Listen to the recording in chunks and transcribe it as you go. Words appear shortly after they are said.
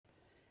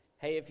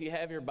Hey, if you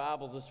have your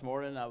Bibles this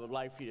morning, I would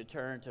like for you to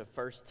turn to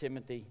 1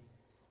 Timothy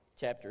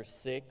chapter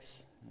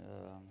 6.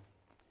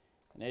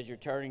 And as you're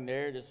turning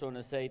there, just want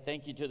to say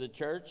thank you to the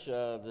church,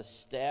 the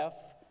staff.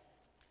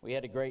 We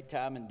had a great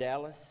time in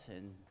Dallas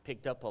and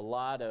picked up a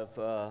lot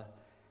of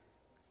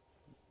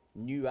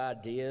new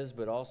ideas,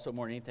 but also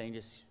more than anything,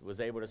 just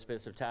was able to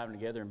spend some time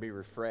together and be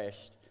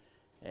refreshed.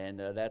 And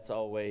that's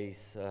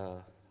always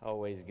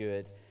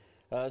good.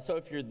 So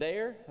if you're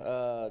there,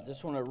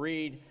 just want to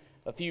read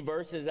a few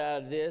verses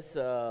out of this,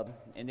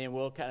 and then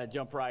we'll kind of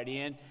jump right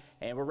in.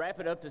 And we're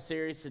wrapping up the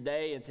series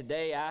today, and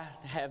today I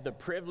have the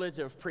privilege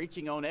of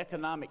preaching on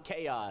economic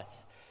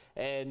chaos.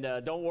 And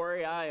don't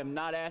worry, I am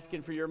not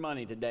asking for your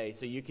money today,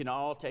 so you can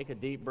all take a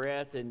deep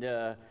breath, and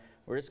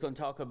we're just going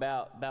to talk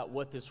about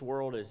what this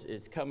world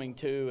is coming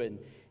to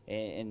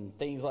and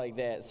things like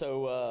that.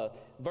 So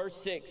verse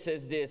 6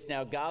 says this,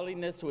 "Now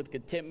godliness with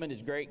contentment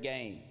is great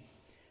gain.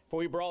 For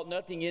we brought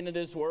nothing into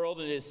this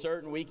world, and it is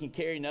certain we can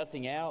carry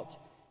nothing out.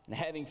 And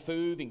having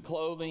food and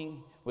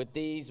clothing, with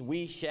these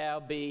we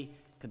shall be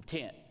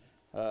content."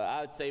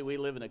 I would say we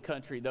live in a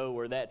country, though,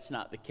 where that's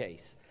not the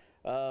case.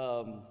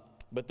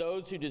 But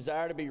those who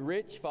desire to be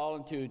rich fall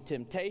into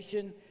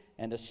temptation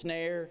and a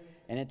snare,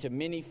 and into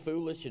many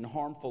foolish and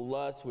harmful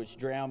lusts, which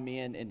drown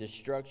men in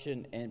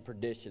destruction and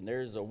perdition.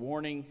 There's a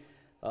warning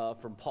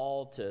from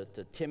Paul to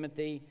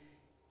Timothy.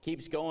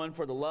 Keeps going,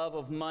 "For the love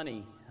of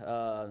money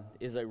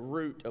is a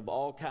root of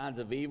all kinds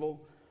of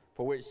evil,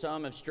 for which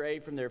some have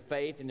strayed from their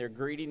faith in their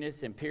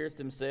greediness and pierced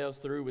themselves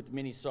through with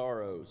many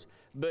sorrows.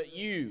 But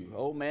you,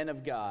 O man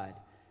of God,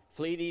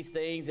 flee these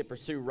things and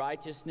pursue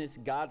righteousness,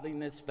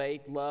 godliness,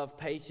 faith, love,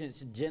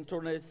 patience,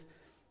 gentleness.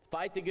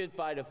 Fight the good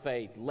fight of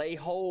faith. Lay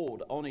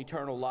hold on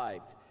eternal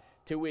life,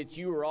 to which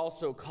you are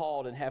also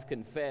called and have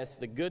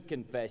confessed the good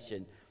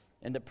confession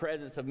in the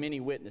presence of many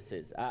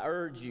witnesses. I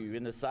urge you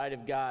in the sight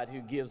of God,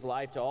 who gives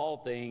life to all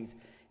things,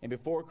 and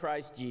before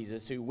Christ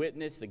Jesus, who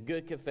witnessed the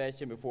good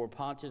confession before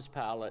Pontius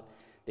Pilate,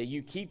 that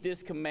you keep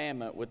this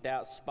commandment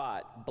without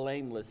spot,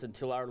 blameless,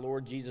 until our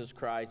Lord Jesus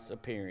Christ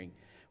appearing,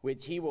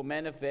 which he will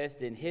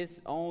manifest in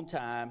his own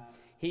time.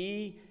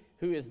 He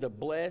who is the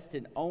blessed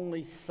and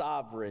only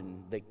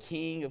sovereign, the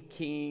King of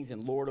kings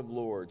and Lord of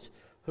lords,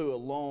 who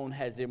alone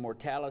has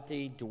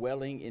immortality,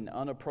 dwelling in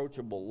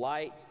unapproachable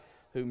light,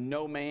 whom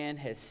no man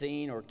has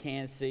seen or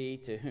can see,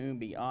 to whom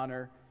be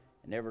honor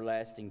and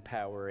everlasting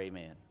power.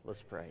 Amen."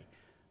 Let's pray.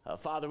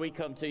 Father, we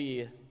come to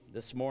you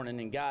this morning,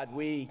 and God,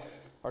 we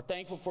are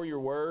thankful for your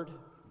word.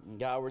 And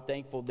God, we're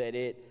thankful that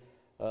it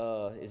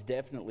is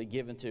definitely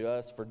given to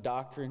us for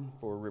doctrine,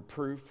 for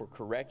reproof, for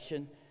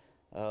correction,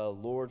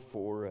 Lord,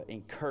 for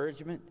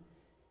encouragement.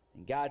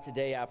 And God,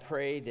 today I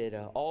pray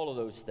that all of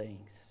those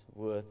things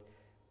would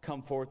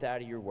come forth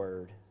out of your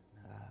word.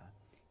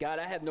 God,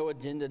 I have no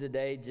agenda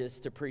today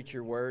just to preach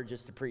your word,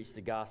 just to preach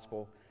the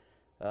gospel.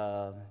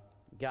 God,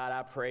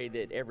 I pray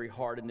that every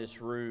heart in this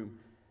room,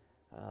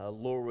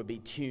 Lord, would be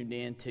tuned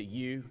in to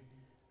you,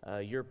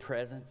 your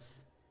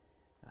presence.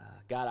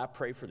 God, I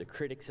pray for the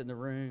critics in the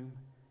room.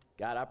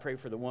 God, I pray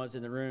for the ones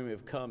in the room who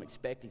have come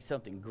expecting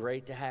something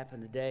great to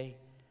happen today.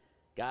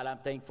 God, I'm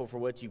thankful for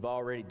what you've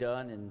already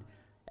done and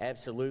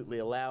absolutely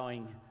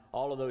allowing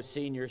all of those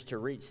seniors to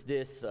reach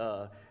this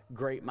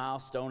great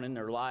milestone in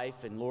their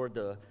life. And Lord,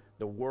 the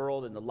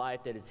world and the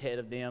life that is ahead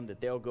of them, that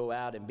they'll go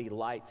out and be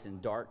lights in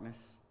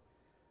darkness.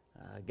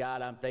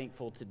 God, I'm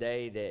thankful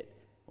today that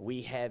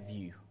we have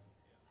you.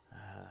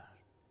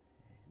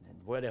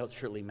 And what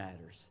else really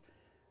matters?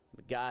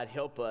 But God,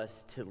 help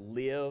us to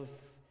live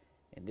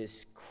in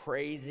this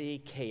crazy,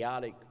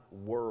 chaotic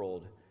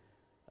world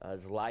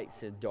as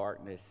lights in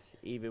darkness,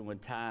 even when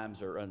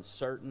times are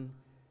uncertain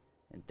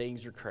and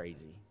things are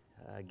crazy.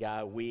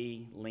 God,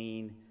 we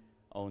lean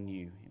on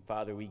you. And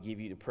Father, we give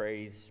you the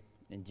praise.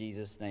 In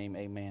Jesus' name,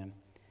 amen.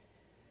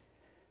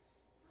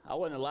 I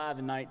wasn't alive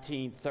in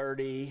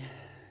 1930.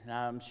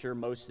 I'm sure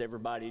most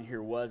everybody in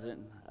here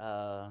wasn't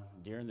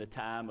during the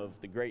time of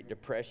the Great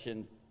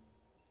Depression.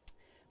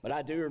 But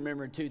I do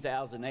remember in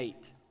 2008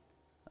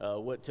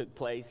 what took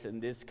place in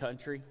this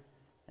country.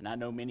 And I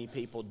know many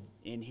people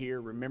in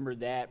here remember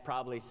that.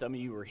 Probably some of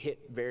you were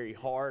hit very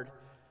hard.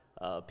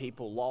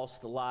 People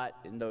lost a lot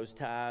in those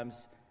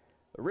times.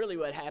 But really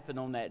what happened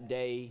on that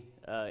day,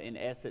 in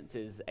essence,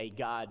 is a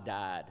God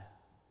died.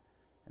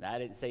 And I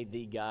didn't say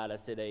the God, I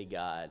said a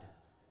God.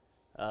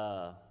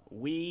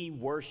 We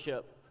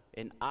worship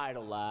and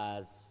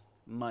idolize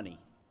money,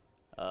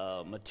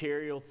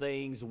 material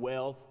things,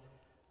 wealth.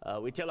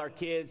 We tell our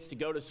kids to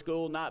go to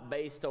school not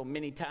based on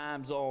many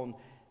times on,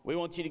 we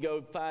want you to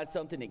go find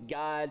something that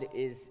God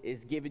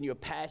is giving you a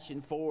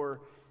passion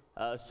for,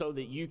 so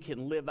that you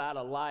can live out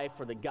a life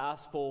for the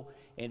gospel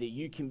and that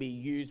you can be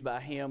used by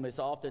him. It's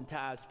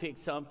oftentimes pick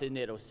something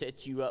that'll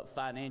set you up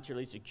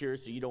financially secure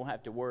so you don't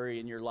have to worry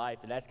in your life.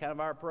 And that's kind of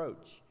our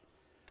approach.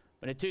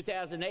 But in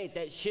 2008,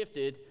 that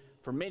shifted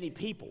for many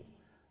people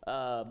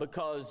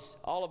because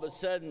all of a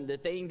sudden the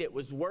thing that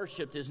was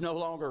worshiped is no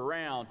longer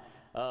around.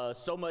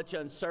 So much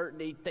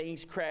uncertainty,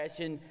 things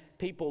crashing,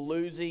 people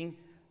losing.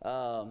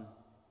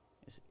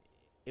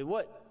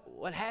 What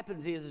what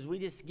happens is we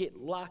just get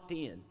locked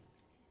in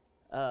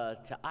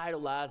to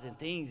idolizing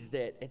things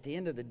that at the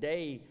end of the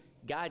day,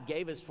 God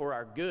gave us for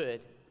our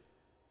good,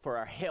 for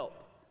our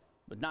help,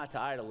 but not to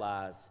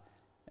idolize.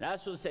 And I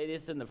just want to say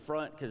this in the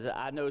front because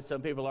I know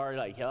some people are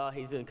like, oh,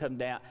 he's going to come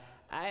down.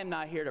 I am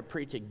not here to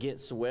preach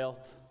against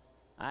wealth.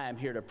 I am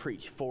here to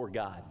preach for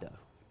God, though.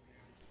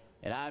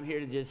 And I'm here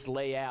to just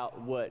lay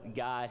out what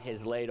God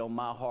has laid on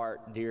my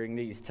heart during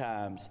these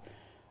times.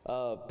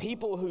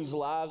 People whose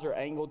lives are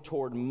angled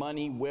toward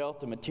money,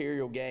 wealth, and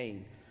material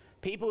gain.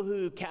 People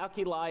who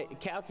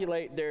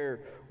calculate their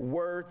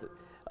worth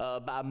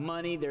by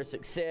money, their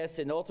success,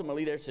 and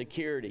ultimately their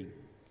security.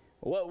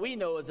 What we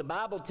know is the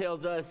Bible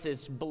tells us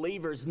as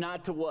believers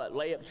not to what?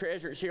 Lay up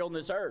treasures here on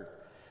this earth.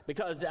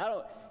 Because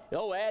the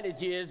old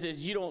adage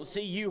is you don't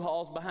see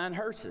U-Hauls behind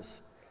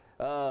hearses.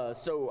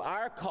 So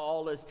our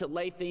call is to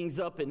lay things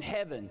up in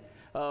heaven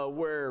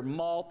where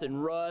moth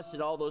and rust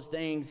and all those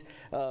things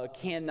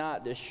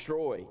cannot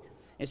destroy.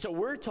 And so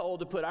we're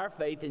told to put our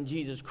faith in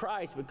Jesus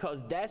Christ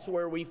because that's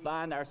where we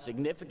find our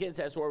significance,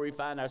 that's where we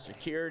find our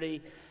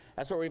security,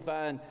 that's where we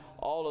find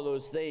all of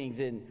those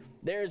things. And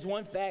there's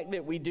one fact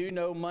that we do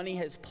know: money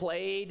has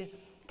played,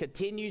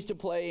 continues to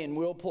play, and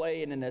will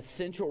play an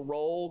essential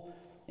role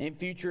in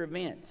future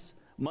events.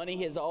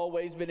 Money has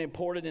always been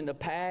important in the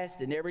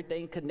past, and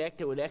everything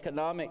connected with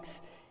economics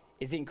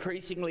is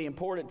increasingly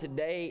important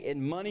today,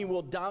 and money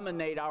will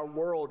dominate our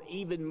world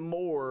even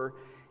more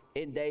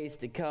in days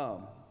to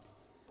come.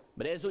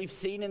 But as we've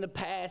seen in the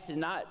past,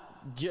 and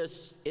not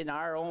just in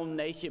our own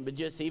nation, but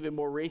just even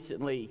more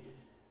recently,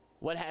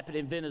 what happened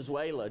in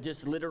Venezuela,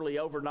 just literally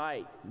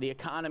overnight, the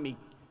economy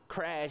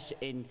crashed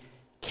and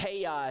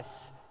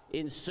chaos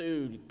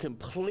ensued,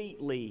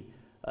 completely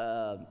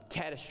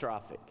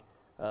catastrophic.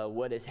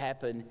 What has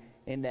happened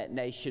in that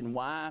nation.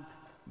 Why?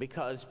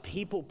 Because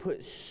people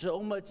put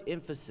so much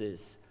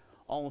emphasis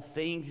on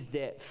things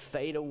that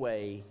fade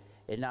away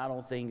and not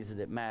on things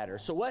that matter.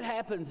 So what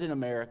happens in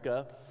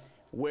America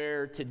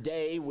where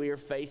today we are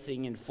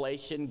facing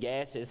inflation,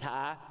 gas is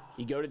high,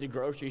 you go to the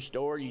grocery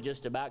store, you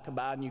just about can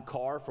buy a new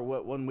car for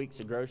what 1 week's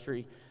of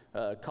grocery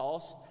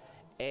cost,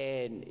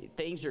 and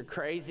things are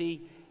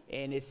crazy,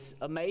 and it's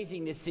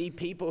amazing to see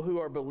people who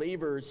are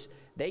believers,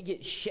 they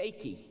get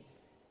shaky.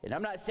 And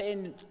I'm not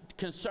saying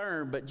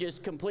concerned, but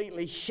just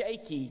completely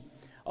shaky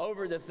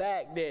over the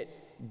fact that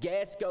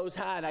gas goes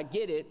high, and I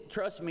get it.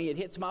 Trust me, it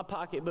hits my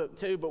pocketbook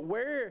too. But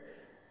where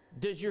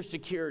does your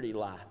security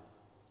lie?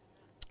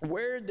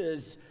 Where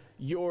does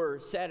your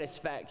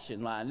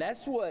satisfaction lie? And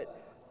that's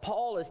what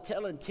Paul is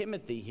telling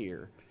Timothy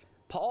here.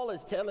 Paul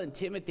is telling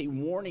Timothy,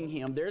 warning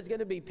him, there's going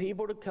to be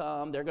people to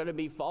come, they're going to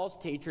be false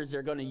teachers,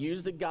 they're going to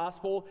use the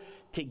gospel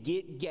to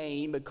get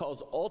gain,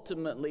 because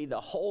ultimately the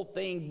whole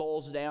thing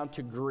boils down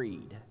to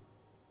greed.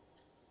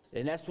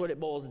 And that's what it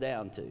boils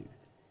down to.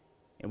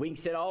 And we can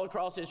sit all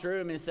across this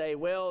room and say,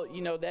 well,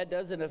 you know, that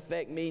doesn't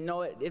affect me.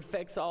 No, it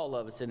affects all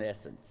of us in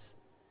essence.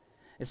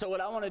 And so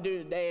what I want to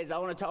do today is I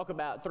want to talk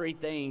about three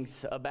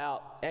things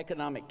about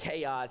economic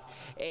chaos.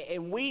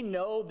 And we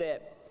know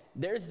that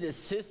there's this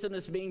system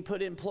that's being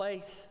put in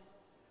place.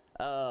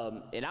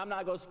 And I'm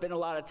not going to spend a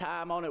lot of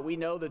time on it. We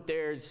know that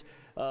there's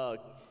the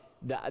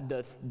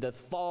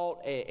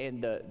thought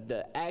and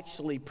the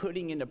actually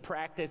putting into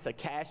practice a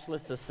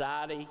cashless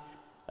society.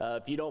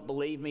 If you don't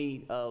believe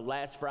me,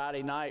 last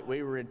Friday night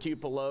we were in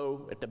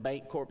Tupelo at the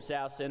Bancorp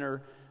South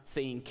Center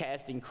seeing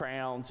Casting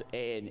Crowns,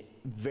 and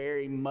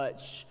very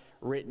much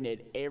written at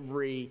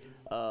every,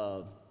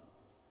 what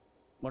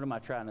am I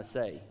trying to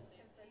say?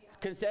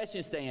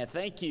 Concession stand,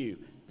 thank you.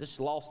 Just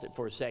lost it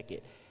for a second.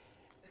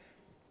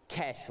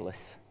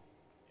 Cashless.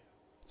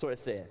 That's what it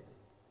said.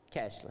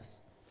 Cashless.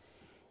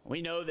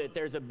 We know that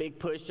there's a big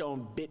push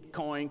on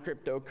Bitcoin,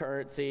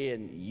 cryptocurrency,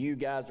 and you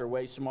guys are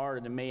way smarter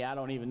than me. I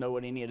don't even know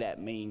what any of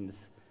that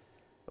means.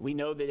 We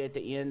know that at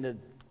the end of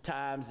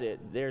times that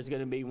there's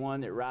going to be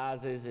one that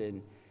rises,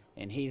 and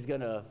he's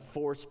going to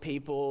force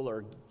people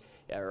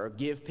or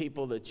give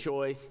people the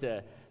choice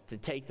to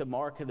take the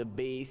mark of the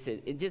beast.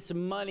 And just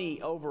money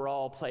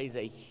overall plays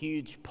a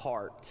huge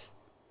part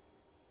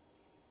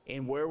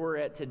in where we're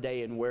at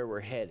today and where we're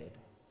headed.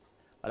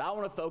 But I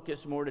want to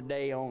focus more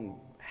today on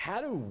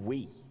how do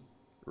we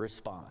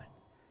respond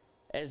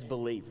as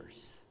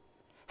believers?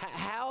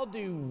 How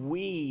do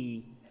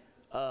we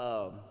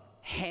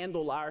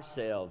handle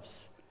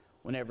ourselves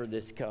whenever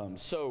this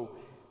comes? So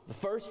the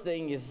first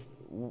thing is,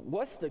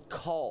 what's the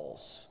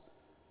cause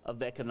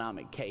of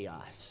economic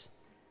chaos?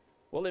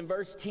 Well, in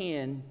verse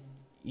 10,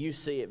 you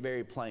see it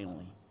very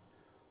plainly.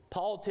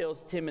 Paul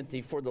tells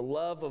Timothy, for the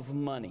love of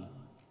money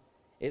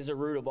is the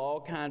root of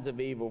all kinds of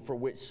evil, for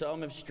which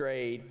some have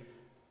strayed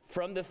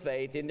from the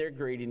faith in their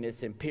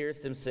greediness and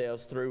pierced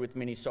themselves through with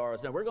many sorrows.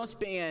 Now, we're going to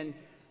spend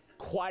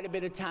quite a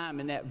bit of time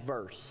in that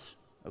verse,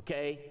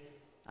 okay?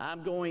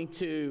 I'm going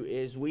to,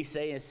 as we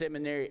say in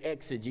seminary,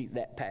 exegete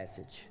that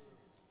passage.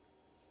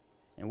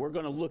 And we're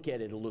going to look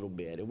at it a little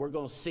bit, and we're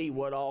going to see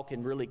what all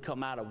can really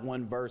come out of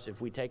one verse if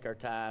we take our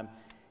time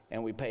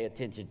and we pay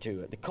attention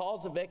to it. The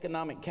cause of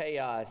economic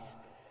chaos,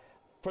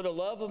 for the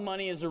love of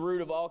money is the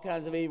root of all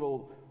kinds of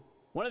evil,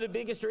 One of the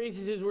biggest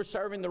reasons is we're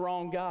serving the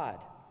wrong God.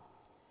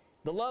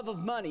 The love of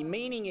money,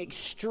 meaning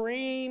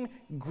extreme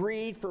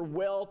greed for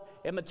wealth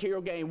and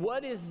material gain.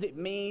 What does it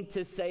mean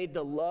to say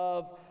the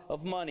love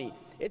of money?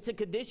 It's a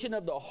condition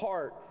of the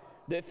heart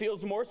that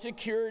feels more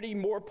security,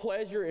 more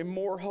pleasure, and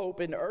more hope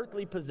in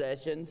earthly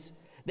possessions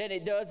than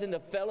it does in the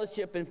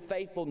fellowship and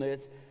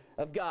faithfulness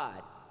of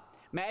God.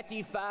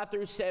 Matthew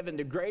 5-7,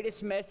 the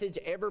greatest message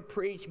ever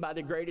preached by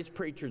the greatest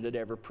preacher that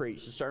ever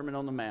preached, the Sermon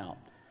on the Mount.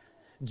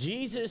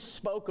 Jesus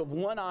spoke of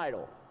one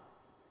idol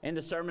in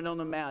the Sermon on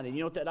the Mount. And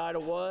you know what that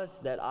idol was?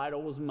 That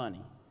idol was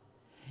money.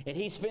 And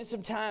he spent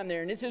some time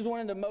there. And this is one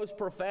of the most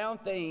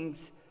profound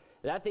things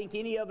that I think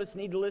any of us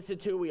need to listen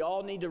to. We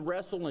all need to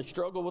wrestle and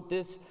struggle with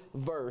this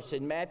verse.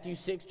 In Matthew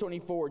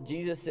 6:24,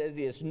 Jesus says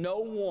this, no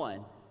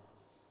one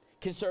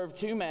can serve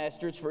two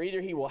masters, for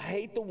either he will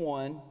hate the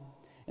one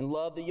and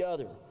love the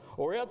other,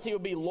 or else he will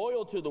be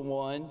loyal to the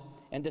one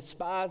and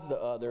despise the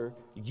other.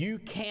 You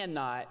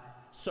cannot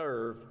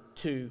serve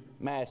two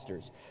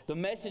masters. The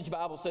Message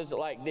Bible says it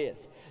like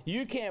this: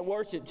 you can't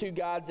worship two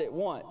gods at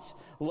once.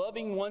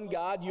 Loving one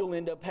God, you'll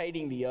end up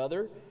hating the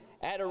other.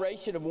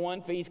 Adoration of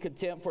one feeds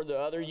contempt for the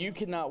other. You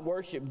cannot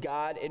worship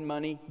God and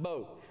money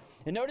both.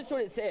 And notice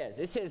what it says.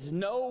 It says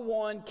no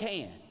one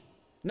can.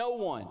 No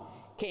one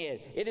can.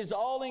 It is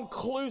all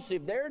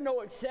inclusive. There are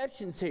no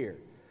exceptions here.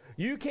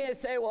 You can't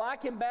say, well, I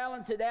can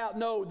balance it out.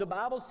 No, the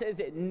Bible says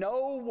that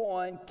no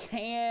one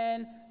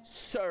can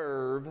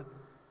serve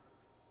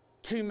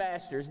two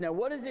masters. Now,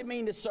 what does it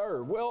mean to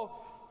serve?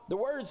 Well, the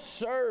word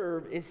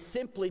serve is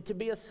simply to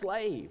be a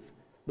slave.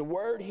 The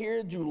word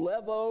here,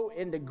 doulevo,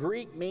 in the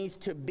Greek means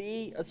to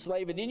be a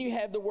slave. And then you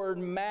have the word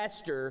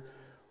master,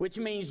 which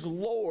means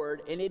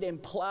Lord, and it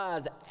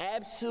implies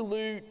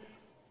absolute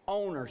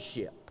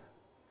ownership.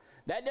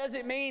 That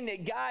doesn't mean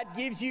that God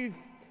gives you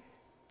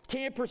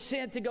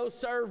 10% to go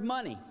serve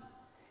money.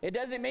 It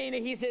doesn't mean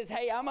that he says,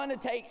 hey, I'm going to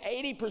take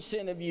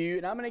 80% of you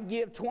and I'm going to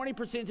give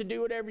 20% to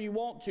do whatever you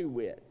want to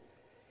with.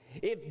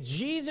 If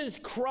Jesus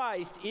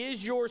Christ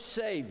is your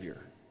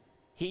Savior,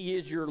 he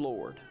is your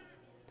Lord.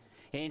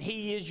 And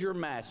he is your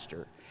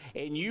master.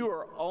 And you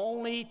are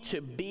only to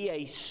be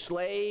a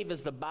slave,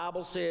 as the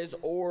Bible says,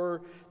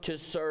 or to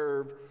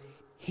serve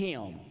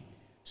him.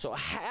 So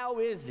how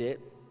is it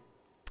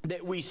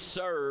that we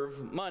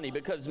serve money?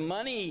 Because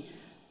money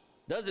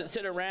doesn't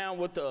sit around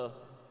with a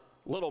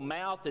little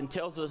mouth and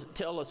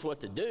tell us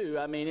what to do.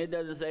 I mean, it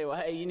doesn't say, well,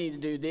 hey, you need to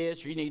do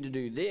this or you need to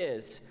do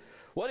this.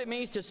 What it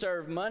means to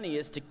serve money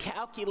is to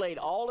calculate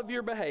all of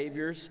your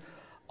behaviors,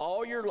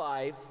 all your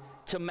life,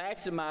 to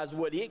maximize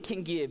what it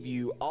can give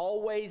you,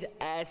 always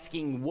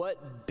asking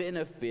what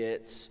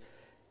benefits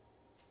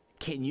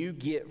can you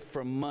get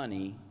from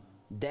money.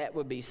 That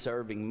would be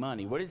serving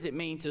money. What does it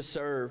mean to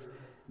serve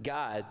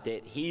God?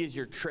 That he is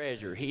your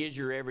treasure, he is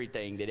your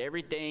everything, that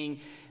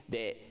everything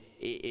that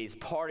is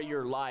part of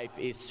your life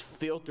is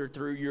filtered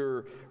through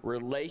your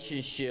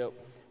relationship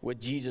with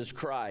Jesus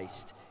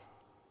Christ.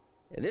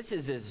 And this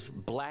is as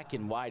black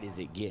and white as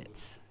it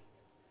gets.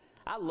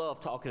 I love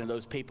talking to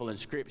those people in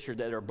Scripture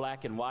that are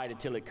black and white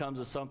until it comes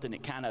to something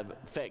that kind of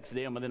affects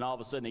them, and then all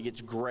of a sudden it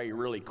gets gray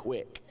really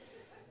quick.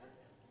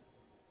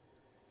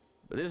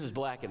 But this is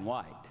black and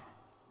white.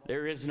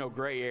 There is no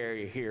gray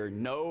area here.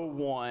 No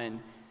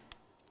one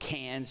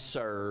can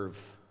serve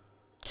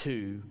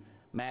two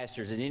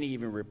masters. And then he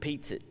even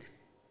repeats it,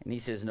 and he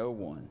says, no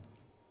one.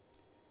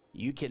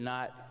 You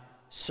cannot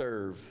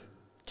serve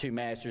two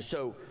masters.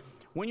 So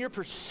when your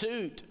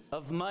pursuit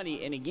of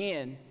money, and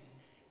again,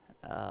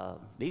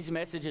 these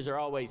messages are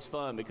always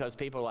fun because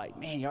people are like,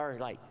 man, you are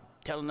like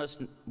telling us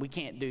we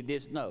can't do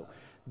this. No,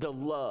 the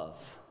love,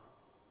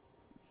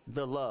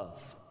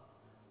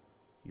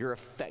 your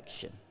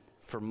affection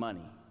for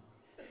money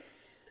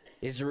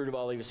is the root of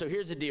all evil. So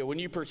here's the deal. When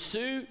your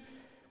pursuit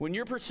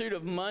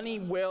of money,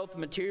 wealth,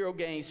 material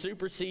gain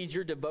supersedes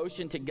your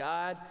devotion to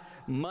God,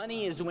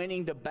 money is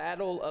winning the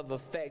battle of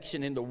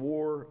affection in the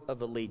war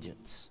of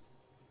allegiance.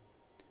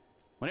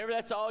 Whenever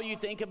that's all you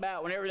think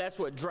about, whenever that's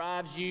what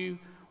drives you,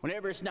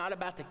 whenever it's not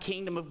about the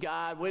kingdom of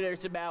God, whether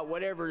it's about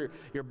whatever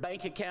your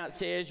bank account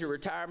says, your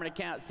retirement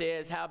account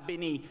says, how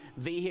many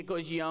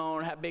vehicles you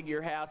own, how big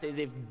your house is,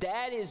 if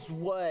that is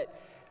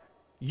what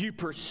you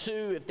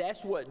pursue, if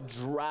that's what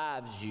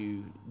drives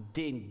you,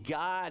 then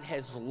God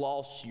has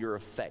lost your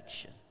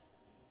affection.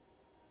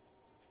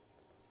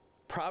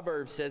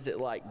 Proverbs says it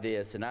like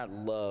this, and I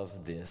love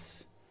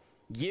this.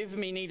 Give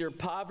me neither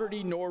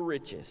poverty nor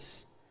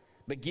riches,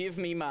 but give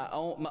me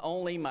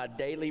only my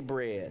daily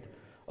bread.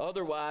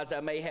 Otherwise,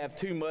 I may have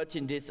too much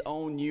and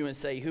disown you and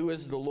say, who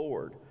is the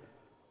Lord?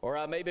 Or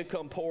I may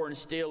become poor and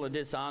steal and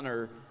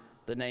dishonor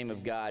the name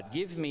of God.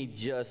 Give me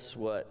just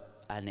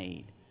what I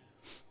need.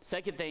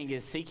 Second thing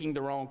is seeking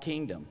the wrong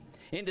kingdom.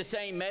 In the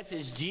same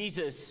message,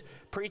 Jesus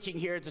preaching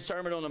here at the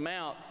Sermon on the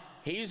Mount,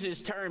 he uses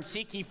this term,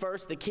 seek ye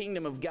first the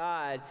kingdom of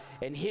God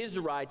and his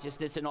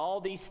righteousness, and all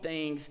these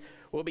things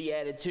will be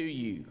added to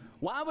you.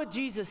 Why would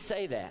Jesus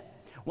say that?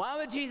 Why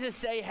would Jesus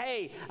say,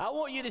 hey, I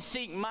want you to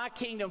seek my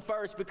kingdom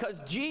first? Because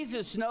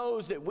Jesus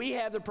knows that we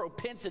have the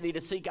propensity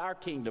to seek our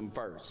kingdom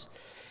first.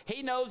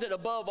 He knows that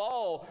above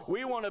all,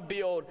 we want to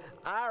build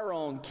our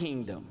own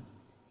kingdom.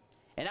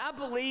 And I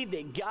believe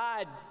that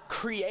God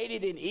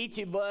created in each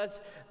of us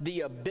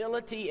the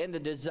ability and the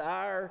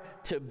desire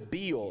to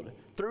build.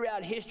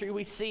 Throughout history,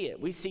 we see it.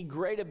 We see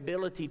great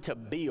ability to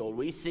build.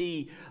 We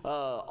see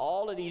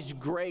all of these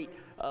great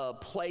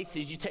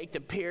places. You take the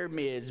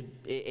pyramids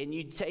and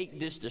you take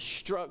just the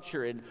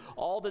structure and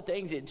all the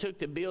things it took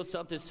to build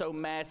something so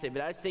massive.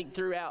 And I think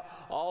throughout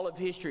all of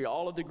history,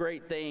 all of the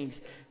great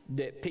things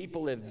that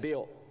people have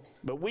built.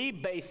 But we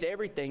base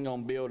everything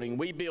on building.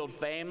 We build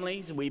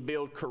families, we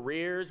build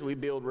careers, we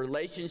build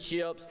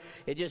relationships.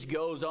 It just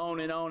goes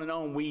on and on and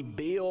on. We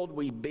build,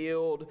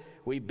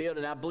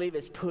 and I believe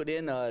it's put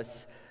in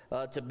us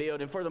to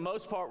build. And for the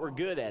most part, we're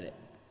good at it.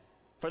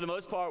 For the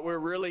most part, we're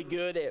really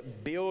good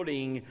at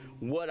building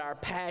what our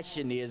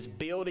passion is,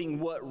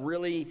 building what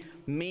really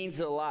means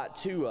a lot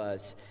to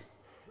us.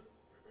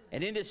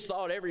 And in this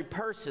thought, every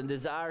person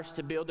desires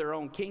to build their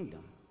own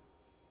kingdom.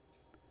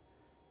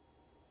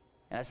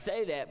 And I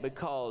say that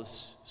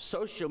because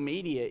social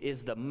media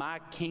is the My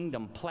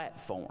Kingdom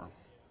platform.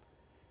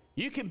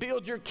 You can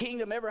build your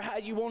kingdom ever how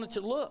you want it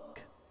to look.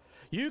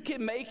 You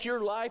can make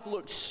your life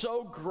look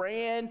so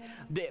grand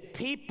that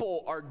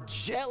people are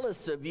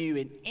jealous of you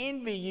and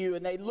envy you,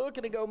 and they look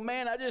and they go,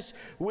 man, I just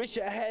wish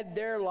I had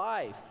their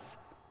life.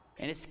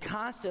 And it's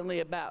constantly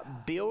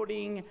about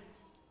building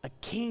a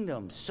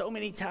kingdom so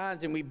many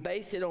times, and we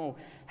base it on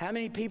how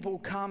many people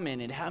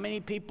commented, how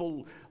many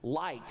people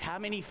liked, how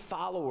many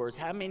followers,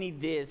 how many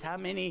this, how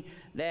many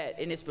that.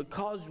 And it's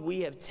because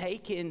we have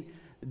taken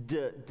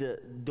the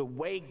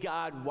way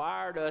God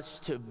wired us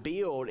to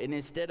build, and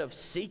instead of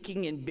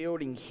seeking and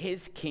building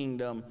His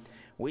kingdom,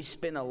 we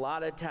spend a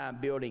lot of time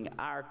building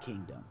our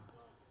kingdom.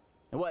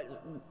 And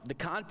what the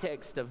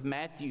context of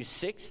Matthew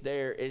 6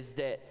 there is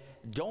that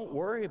don't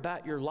worry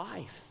about your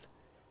life.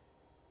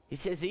 He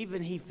says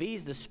even He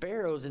feeds the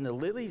sparrows and the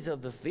lilies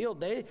of the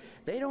field. They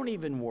don't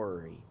even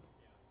worry.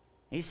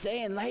 He's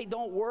saying, hey,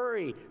 don't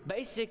worry.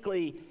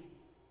 Basically,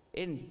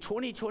 in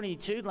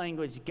 2022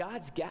 language,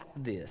 God's got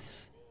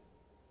this.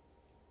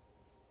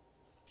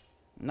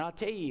 And I'll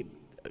tell you,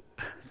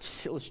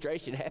 this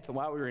illustration happened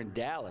while we were in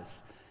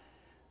Dallas.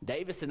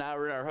 Davis and I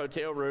were in our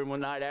hotel room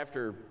one night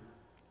after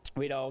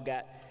we'd all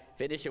got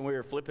finished, and we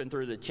were flipping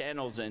through the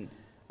channels, and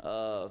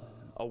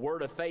a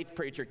Word of Faith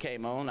preacher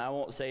came on. I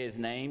won't say his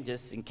name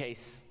just in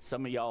case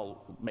some of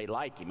y'all may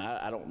like him.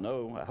 I don't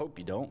know. I hope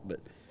you don't, but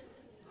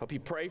hope you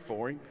pray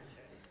for him.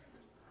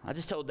 I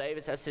just told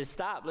Davis, I said,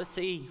 stop. Let's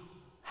see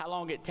how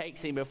long it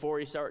takes him before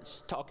he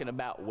starts talking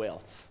about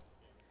wealth.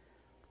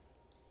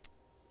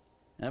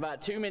 And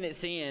about 2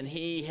 minutes in,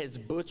 he has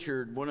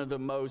butchered one of the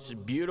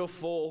most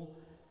beautiful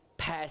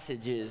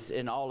passages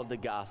in all of the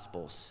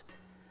Gospels.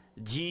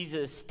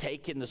 Jesus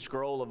taking the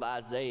scroll of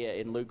Isaiah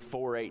in Luke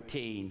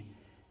 4:18,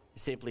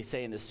 simply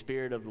saying, the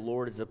Spirit of the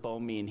Lord is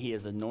upon me, and He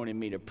has anointed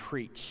me to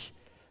preach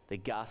the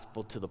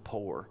gospel to the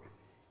poor.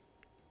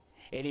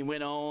 And he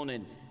went on,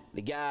 and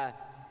the guy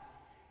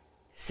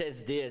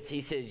says this.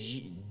 He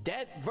says,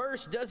 that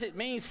verse doesn't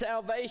mean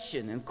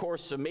salvation. And of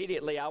course,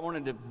 immediately I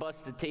wanted to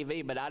bust the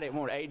TV, but I didn't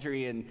want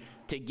Adrienne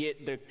to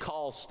get the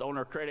cost on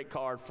her credit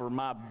card for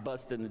my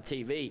busting the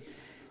TV.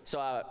 So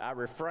I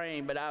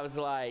refrained, but I was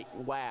like,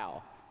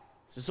 wow.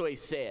 This is what he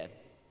said.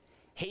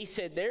 He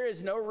said, there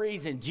is no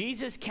reason.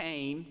 Jesus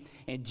came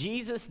and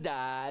Jesus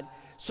died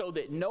so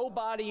that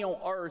nobody on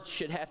earth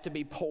should have to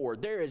be poor.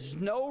 There is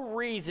no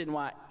reason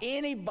why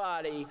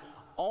anybody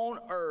on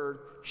earth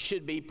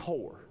should be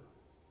poor.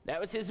 That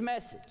was his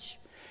message.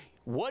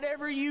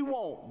 Whatever you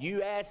want,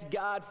 you ask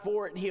God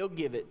for it and He'll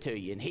give it to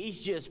you. And he's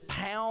just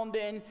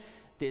pounding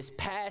this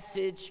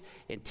passage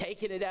and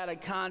taking it out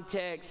of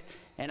context.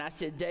 And I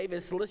said,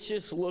 Davis, let's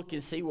just look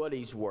and see what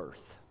he's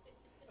worth.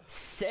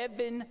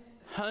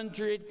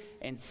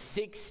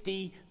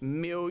 $760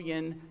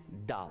 million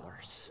that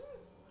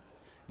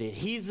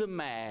he's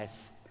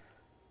amassed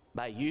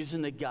by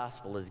using the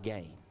gospel as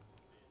gain.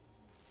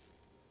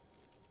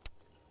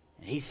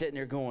 And he's sitting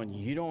there going,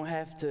 you don't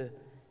have to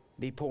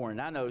be poor. And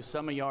I know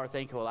some of y'all are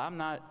thinking, well, I'm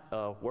not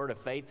a Word of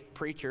Faith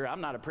preacher.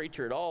 I'm not a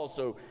preacher at all.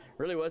 So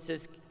really, what's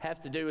this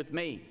have to do with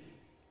me?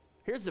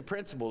 Here's the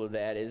principle of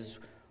that is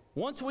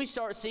once we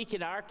start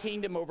seeking our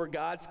kingdom over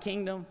God's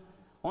kingdom,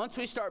 once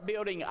we start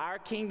building our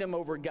kingdom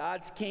over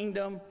God's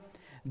kingdom,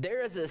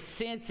 there is a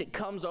sense that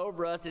comes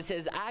over us that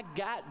says, I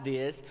got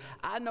this.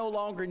 I no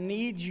longer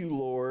need you,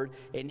 Lord.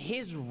 And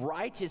His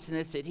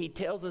righteousness that He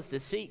tells us to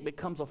seek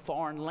becomes a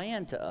foreign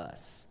land to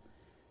us.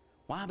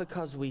 Why?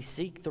 Because we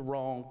seek the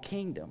wrong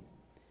kingdom.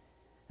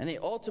 And then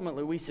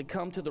ultimately we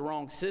succumb to the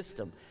wrong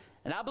system.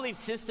 And I believe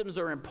systems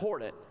are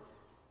important.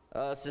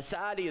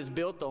 Society is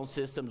built on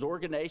systems.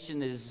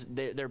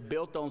 They're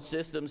built on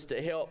systems to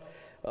help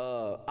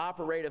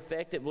operate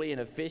effectively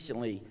and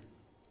efficiently.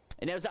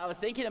 And as I was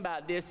thinking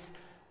about this,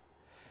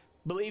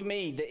 believe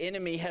me, the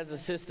enemy has a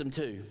system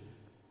too.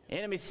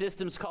 Enemy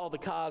system's called the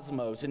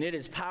cosmos, and it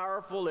is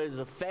powerful, it is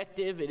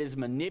effective, it is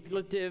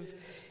manipulative,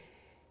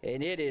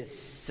 and it is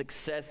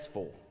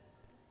successful.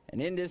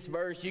 And in this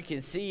verse, you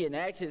can see in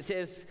action, it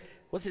says,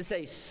 what's it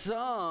say?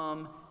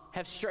 Some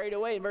have strayed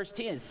away. In verse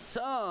 10,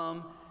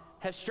 some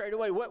have strayed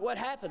away. What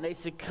happened? They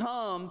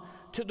succumbed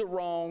to the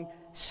wrong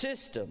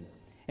system.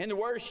 And the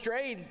word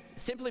strayed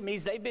simply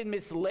means they've been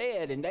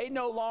misled, and they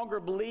no longer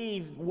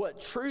believe what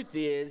truth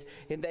is,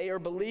 and they are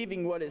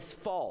believing what is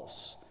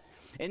false.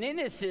 And in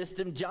this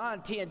system,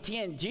 John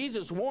 10:10,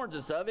 Jesus warns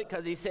us of it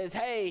because he says,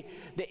 hey,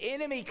 the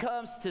enemy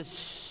comes to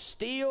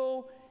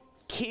steal,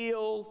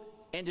 kill,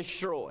 and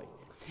destroy.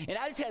 And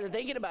I just got to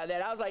thinking about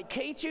that. I was like,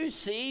 can't you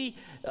see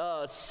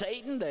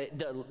Satan,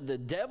 the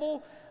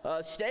devil,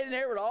 standing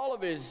there with all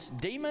of his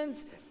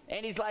demons?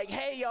 And he's like,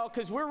 hey, y'all,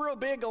 because we're real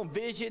big on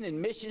vision and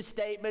mission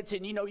statements.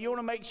 And, you know, you want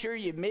to make sure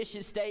your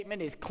mission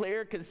statement is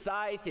clear,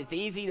 concise, it's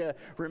easy to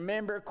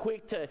remember,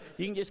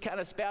 you can just kind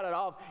of spout it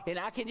off. And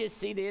I can just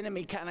see the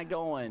enemy kind of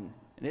going,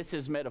 and this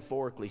is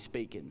metaphorically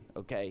speaking,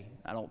 okay?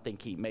 I don't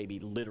think he maybe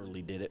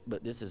literally did it,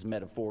 but this is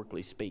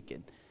metaphorically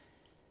speaking.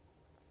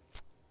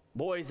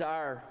 Boys,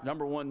 our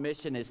number one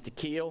mission is to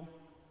kill,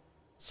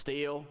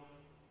 steal,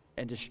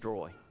 and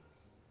destroy.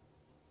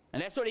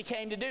 And that's what he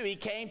came to do. He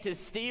came to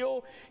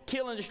steal,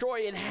 kill, and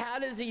destroy. And how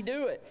does he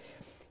do it?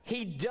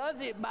 He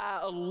does it by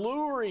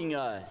alluring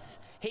us.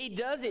 He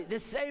does it the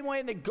same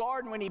way in the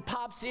garden when he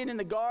pops in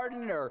the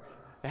garden, or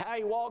how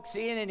he walks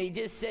in and he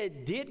just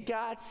said, did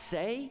God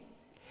say?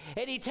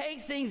 And he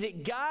takes things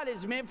that God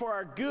has meant for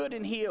our good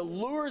and he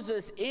allures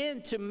us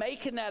into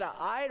making that an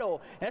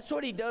idol. That's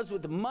what he does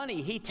with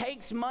money. He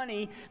takes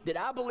money that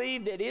I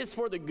believe that is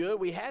for the good.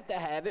 We have to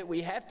have it.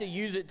 We have to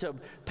use it to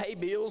pay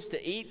bills,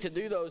 to eat, to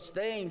do those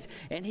things.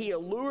 And he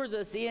allures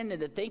us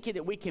into thinking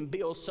that we can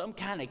build some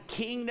kind of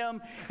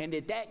kingdom and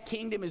that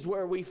kingdom is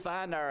where we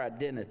find our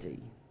identity.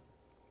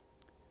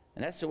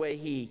 And that's the way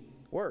he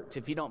works.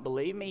 If you don't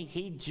believe me,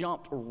 he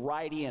jumped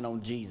right in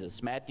on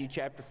Jesus. Matthew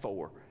chapter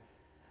 4.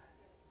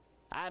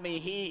 I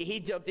mean, he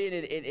jumped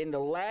in the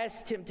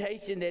last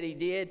temptation that he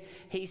did.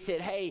 He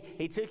said, hey,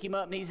 he took him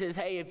up and he says,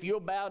 hey, if you'll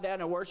bow down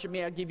and worship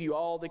me, I'll give you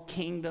all the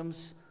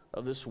kingdoms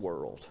of this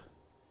world.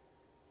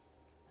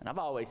 And I've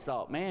always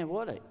thought, man,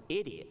 what an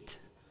idiot.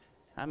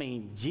 I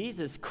mean,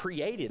 Jesus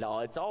created all.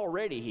 It's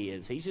already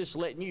his. He's just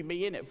letting you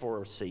be in it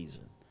for a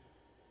season.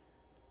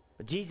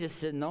 But Jesus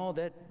said, no.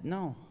 It's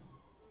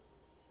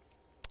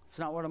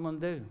not what I'm going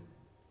to do.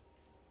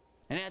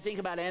 And then I think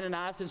about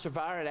Ananias and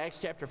Sapphira in Acts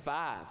chapter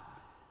 5.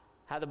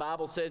 How the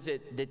Bible says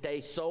that they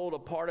sold a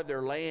part of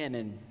their land,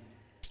 and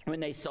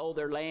when they sold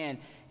their land,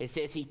 it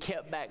says he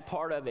kept back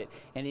part of it,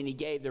 and then he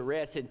gave the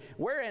rest. And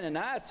where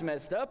Ananias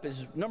messed up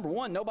is, number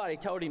one, nobody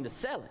told him to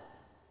sell it.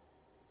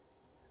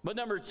 But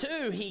number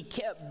two, he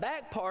kept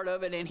back part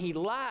of it, and he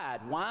lied.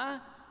 Why?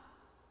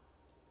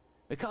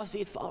 Because he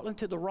had fallen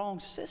to the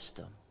wrong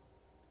system.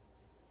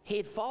 He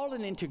had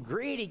fallen into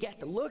greed. He got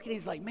to look, and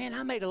he's like, man,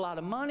 I made a lot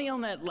of money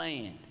on that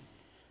land.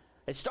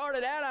 It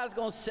started out, I was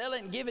going to sell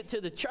it and give it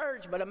to the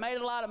church, but I made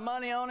a lot of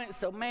money on it,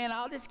 so man,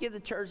 I'll just give the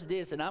church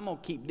this, and I'm going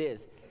to keep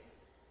this.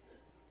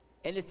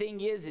 And the thing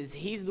is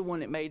he's the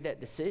one that made that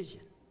decision.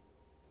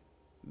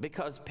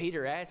 Because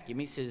Peter asked him,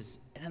 he says,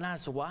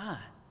 Ananias, why?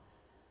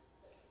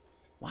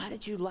 Why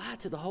did you lie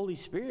to the Holy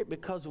Spirit?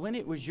 Because when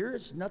it was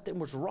yours, nothing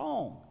was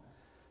wrong.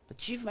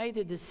 But you've made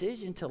the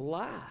decision to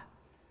lie.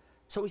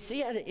 So we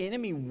see how the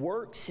enemy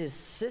works his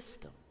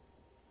system.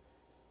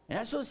 And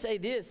I just want to say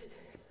this.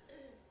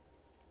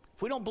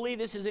 If we don't believe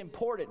this is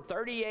important,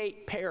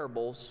 38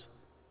 parables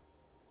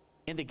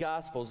in the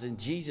Gospels, and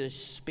Jesus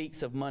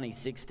speaks of money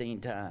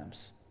 16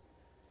 times.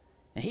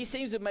 And he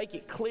seems to make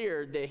it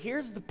clear that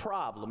here's the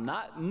problem,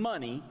 not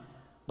money,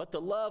 but the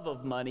love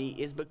of money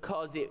is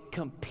because it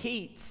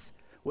competes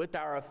with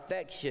our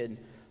affection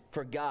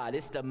for God.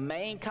 It's the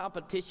main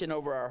competition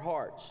over our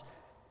hearts.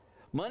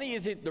 Money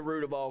isn't the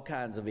root of all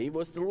kinds of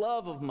evil. It's the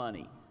love of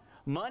money.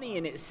 Money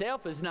in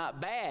itself is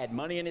not bad.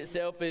 Money in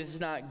itself is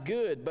not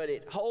good, but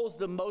it holds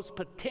the most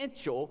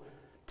potential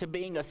to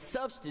being a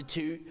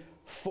substitute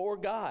for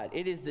God.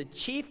 It is the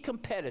chief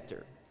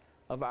competitor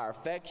of our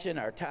affection,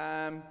 our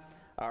time,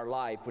 our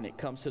life when it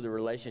comes to the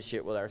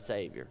relationship with our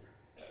Savior.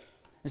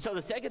 And so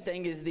the second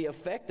thing is the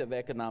effect of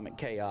economic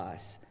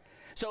chaos.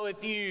 So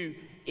if you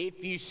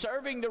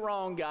serving the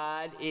wrong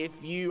God, if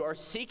you are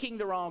seeking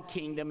the wrong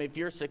kingdom, if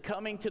you're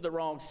succumbing to the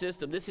wrong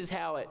system, this is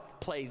how it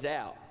plays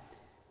out.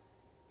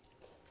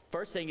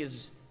 First thing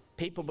is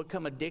people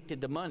become addicted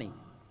to money.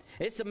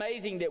 It's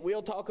amazing that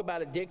we'll talk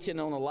about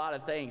addiction on a lot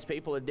of things.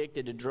 People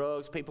addicted to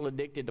drugs, people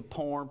addicted to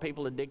porn,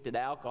 people addicted to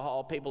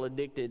alcohol, people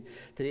addicted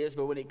to this.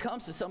 But when it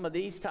comes to some of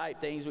these type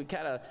things, we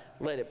kind of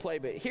let it play.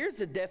 But here's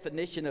the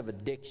definition of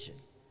addiction.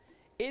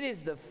 It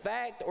is the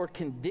fact or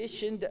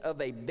condition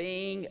of a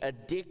being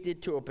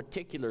addicted to a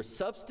particular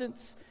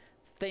substance,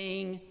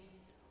 thing,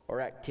 or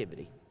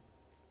activity.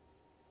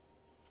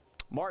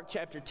 Mark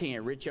chapter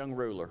 10, rich young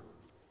ruler.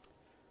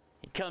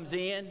 He comes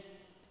in,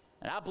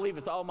 and I believe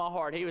with all my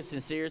heart, he was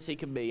sincere as he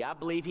could be. I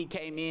believe he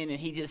came in and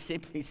he just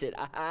simply said,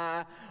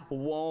 I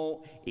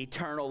want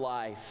eternal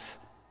life.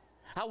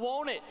 I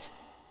want it.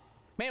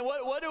 Man,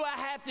 what do I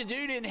have to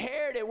do to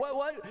inherit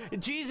it?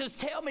 Jesus,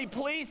 tell me,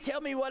 please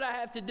tell me what I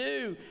have to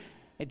do.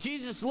 And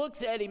Jesus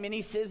looks at him and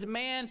he says,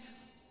 man,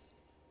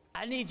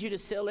 I need you to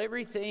sell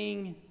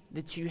everything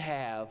that you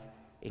have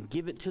and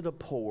give it to the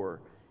poor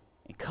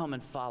and come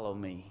and follow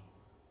me.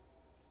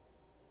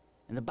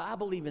 And the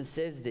Bible even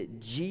says that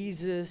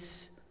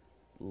Jesus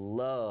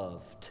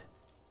loved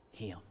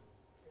him.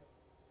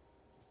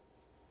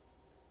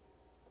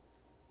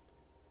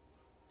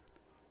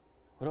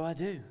 What do I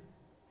do?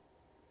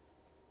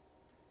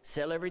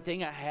 Sell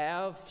everything I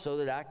have so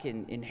that I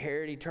can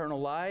inherit eternal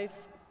life?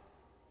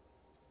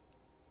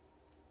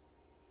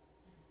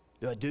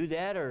 Do I do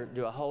that, or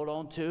do I hold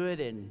on to it?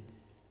 And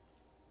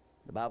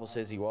the Bible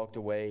says he walked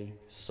away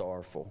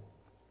sorrowful.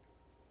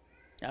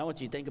 Now, I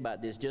want you to think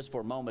about this just for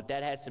a moment.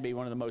 That has to be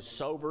one of the most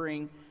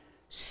sobering,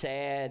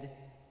 sad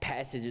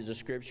passages of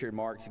Scripture in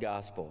Mark's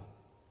gospel.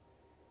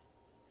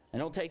 And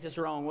don't take this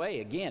the wrong way.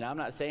 Again, I'm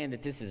not saying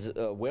that this is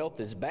wealth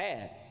is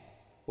bad.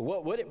 But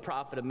what would it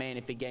profit a man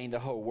if he gained the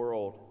whole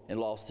world and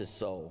lost his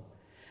soul?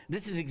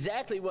 This is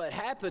exactly what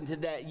happened to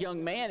that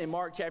young man in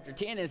Mark chapter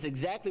 10. It's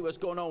exactly what's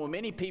going on with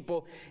many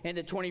people in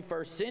the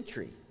 21st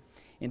century.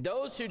 And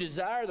those who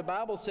desire, the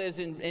Bible says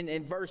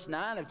in verse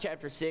 9 of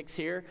chapter 6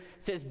 here,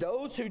 says,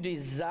 those who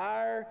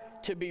desire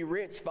to be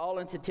rich fall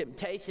into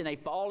temptation. They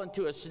fall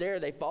into a snare.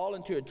 They fall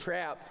into a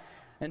trap.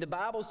 And the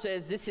Bible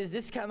says this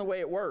is kind of the way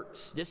it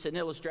works. Just an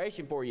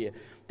illustration for you.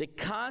 The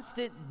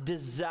constant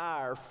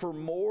desire for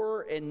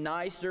more and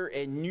nicer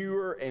and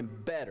newer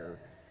and better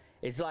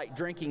is like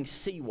drinking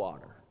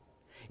seawater.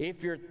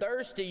 If you're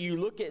thirsty, you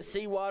look at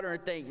seawater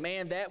and think,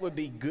 man, that would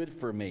be good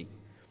for me.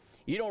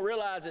 You don't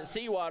realize that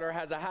seawater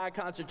has a high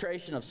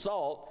concentration of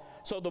salt,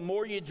 so the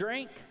more you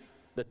drink,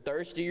 the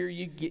thirstier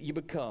you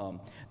become.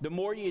 The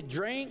more you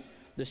drink,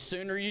 the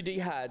sooner you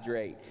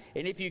dehydrate.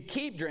 And if you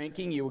keep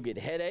drinking, you will get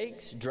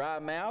headaches, dry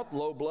mouth,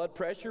 low blood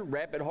pressure,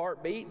 rapid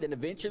heartbeat. Then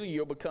eventually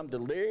you'll become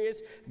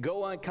delirious,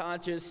 go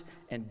unconscious,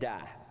 and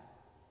die.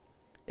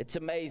 It's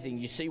amazing.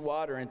 You see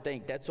water and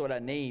think, that's what I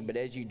need. But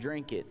as you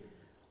drink it,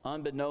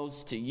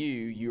 unbeknownst to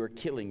you, you are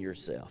killing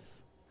yourself.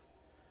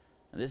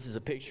 And this is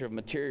a picture of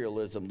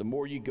materialism. The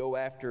more you go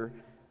after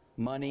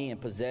money and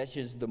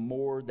possessions, the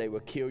more they will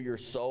kill your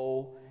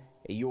soul,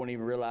 and you won't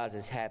even realize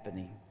it's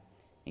happening.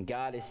 And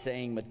God is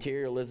saying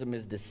materialism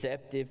is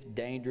deceptive,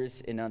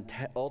 dangerous, and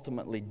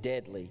ultimately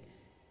deadly.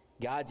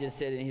 God just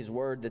said in his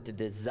word that the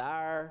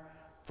desire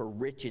for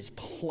riches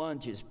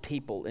plunges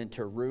people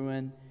into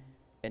ruin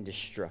and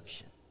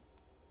destruction.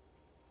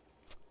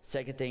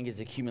 Second thing is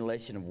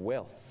accumulation of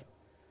wealth.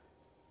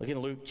 Look in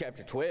Luke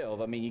chapter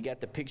 12. I mean, you got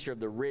the picture of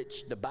the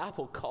rich. The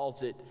Bible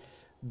calls it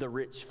the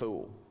rich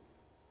fool.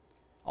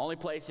 Only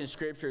place in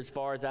Scripture, as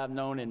far as I've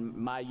known in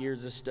my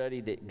years of study,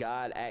 that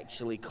God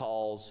actually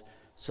calls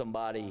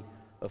somebody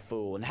a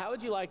fool. And how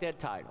would you like that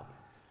title?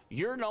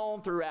 You're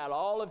known throughout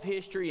all of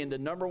history in the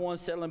 #1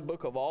 selling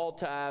book of all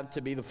time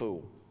to be the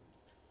fool.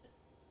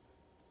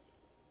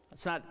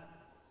 That's not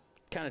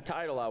the kind of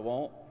title I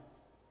want.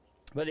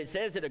 But it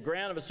says that the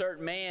ground of a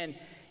certain man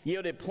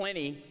yielded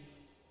plenty,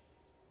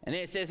 and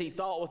then it says he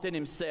thought within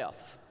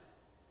himself.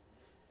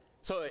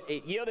 So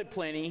it yielded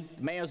plenty.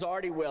 The man was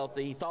already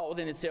wealthy. He thought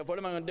within himself, what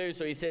am I going to do?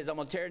 So he says, I'm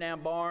going to tear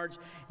down barns,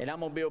 and I'm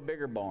going to build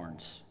bigger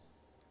barns.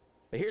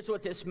 But here's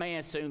what this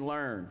man soon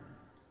learned,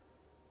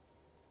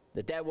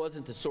 that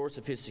wasn't the source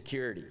of his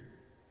security.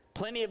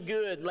 Plenty of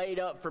good laid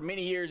up for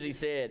many years, he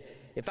said.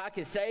 If I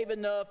can save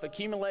enough,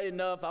 accumulate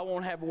enough, I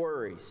won't have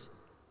worries.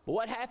 But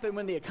what happened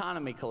when the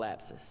economy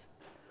collapses?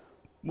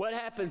 What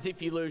happens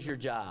if you lose your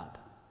job?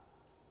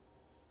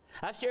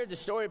 I've shared the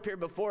story up here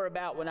before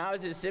about when I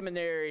was in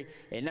seminary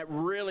and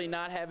really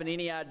not having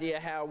any idea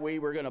how we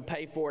were going to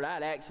pay for it.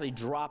 I'd actually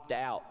dropped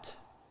out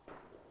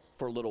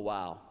for a little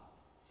while.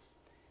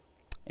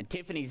 And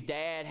Tiffany's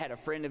dad had a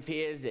friend of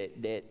his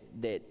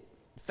that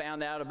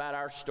found out about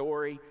our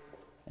story.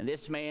 And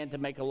this man, to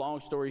make a long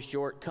story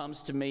short,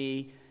 comes to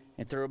me,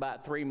 and through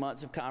about 3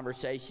 months of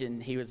conversation,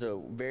 he was a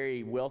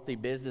very wealthy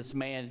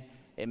businessman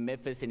in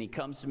Memphis, and he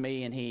comes to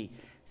me and he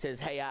says,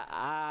 hey,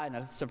 I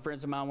and some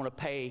friends of mine want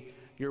to pay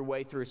your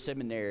way through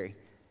seminary.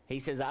 He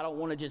says, I don't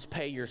want to just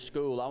pay your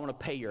school. I want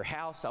to pay your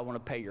house. I want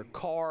to pay your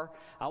car.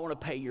 I want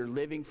to pay your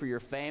living for your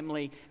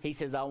family. He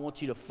says, I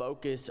want you to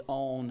focus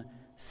on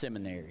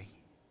seminary.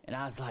 And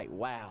I was like,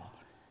 wow.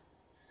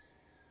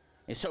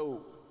 And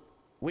so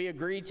we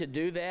agreed to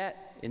do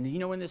that. And you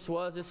know when this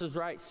was? This was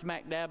right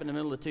smack dab in the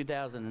middle of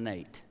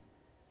 2008.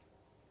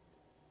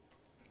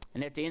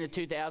 And at the end of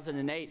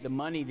 2008, the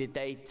money that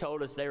they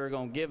told us they were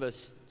going to give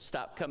us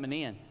stopped coming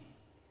in,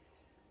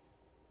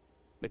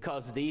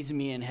 because these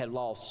men had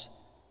lost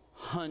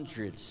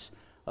hundreds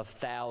of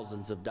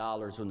thousands of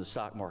dollars when the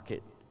stock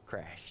market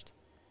crashed.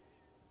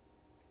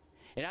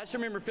 And I just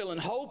remember feeling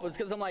hopeless,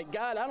 because I'm like,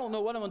 God, I don't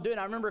know what I'm going to do. And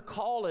I remember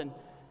calling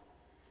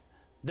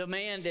the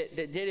man that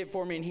did it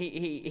for me, and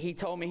he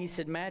told me, he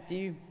said,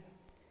 Matthew,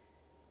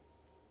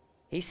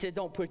 he said,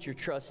 don't put your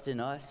trust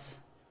in us.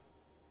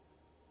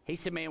 He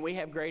said, man, we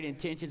have great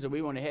intentions and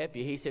we want to help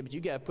you. He said, but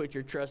you got to put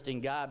your trust in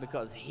God,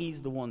 because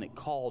he's the one that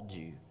called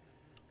you.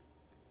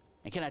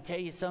 And can I tell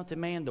you something,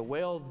 man? The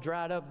well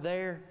dried up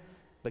there,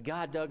 but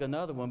God dug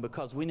another one,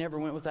 because we never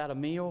went without a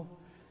meal.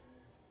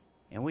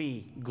 And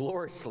we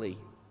gloriously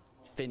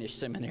finished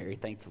seminary,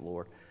 thank the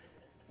Lord.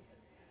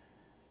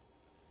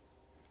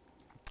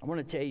 I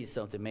want to tell you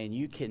something, man.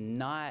 You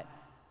cannot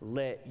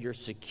let your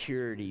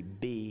security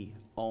be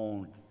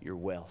on your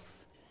wealth.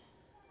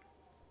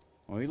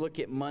 When we look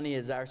at money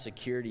as our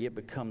security, it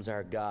becomes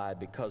our God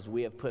because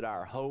we have put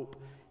our hope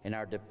and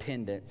our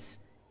dependence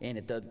in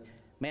it. The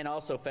man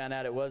also found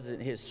out it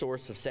wasn't his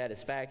source of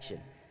satisfaction.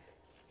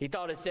 He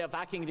thought himself,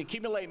 I can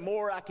accumulate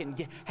more, I can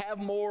have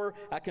more,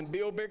 I can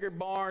build bigger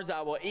barns,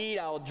 I will eat,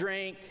 I will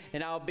drink,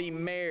 and I'll be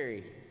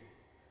merry.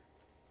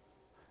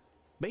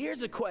 But here's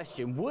the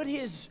question. Would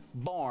his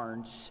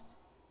barns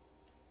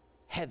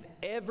have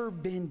ever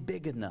been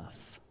big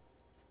enough?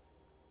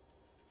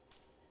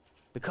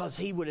 Because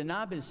he would have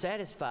not been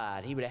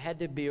satisfied. He would have had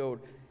to build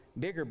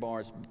bigger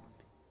barns.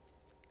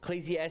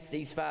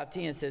 Ecclesiastes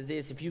 5:10 says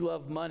this, if you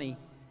love money,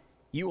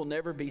 you will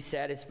never be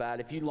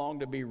satisfied. If you long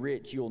to be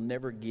rich, you will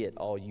never get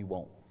all you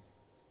want.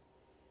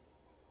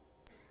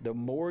 The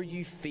more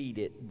you feed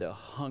it, the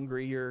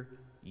hungrier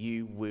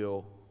you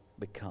will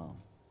become.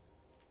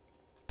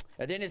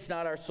 And then it's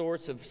not our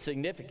source of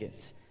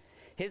significance.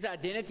 His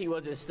identity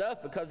was his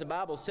stuff because the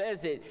Bible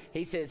says that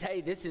he says,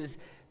 hey, this is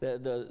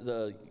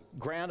the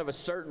ground of a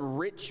certain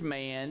rich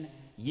man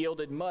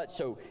yielded much.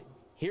 So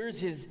here's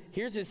his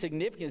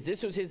significance.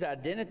 This was his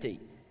identity.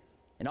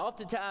 And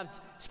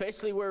oftentimes,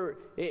 especially where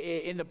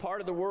in the part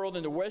of the world,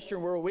 in the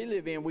Western world we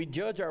live in, we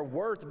judge our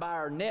worth by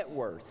our net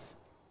worth.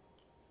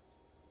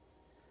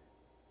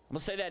 I'm going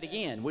to say that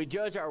again. We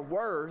judge our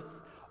worth,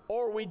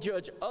 or we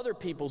judge other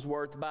people's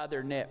worth by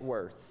their net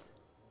worth.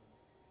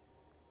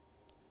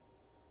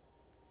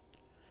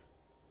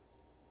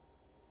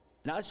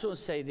 And I just want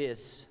to say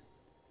this.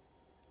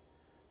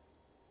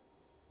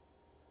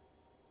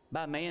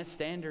 By man's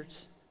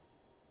standards,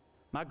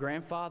 my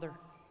grandfather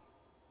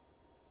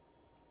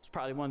was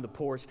probably one of the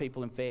poorest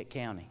people in Fayette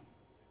County.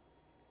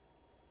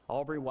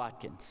 Aubrey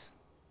Watkins.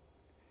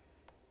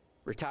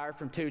 Retired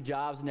from 2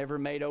 jobs, never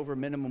made over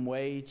minimum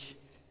wage.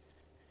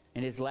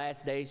 In his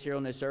last days here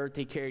on this earth,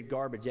 he carried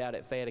garbage out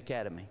at Fayette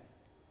Academy.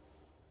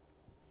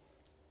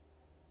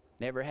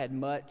 Never had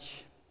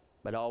much,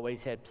 but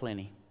always had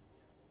plenty.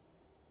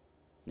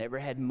 Never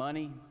had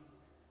money,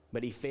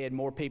 but he fed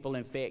more people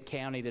in Fayette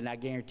County than I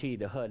guarantee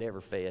the HUD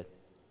ever fed.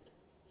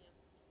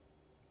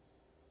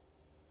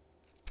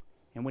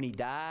 And when he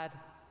died,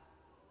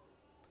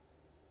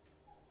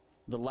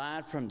 the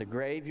line from the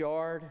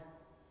graveyard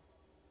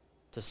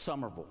to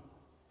Somerville,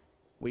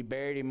 we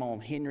buried him on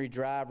Henry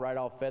Drive right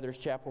off Feathers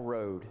Chapel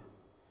Road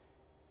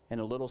in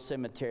a little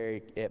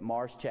cemetery at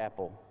Marsh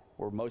Chapel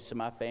where most of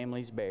my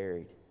family's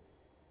buried.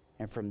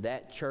 And from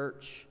that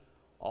church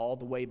all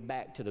the way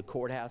back to the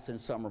courthouse in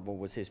Somerville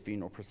was his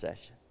funeral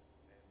procession.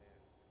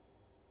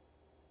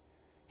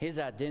 His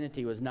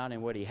identity was not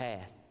in what he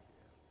had,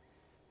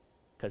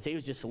 because he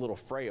was just a little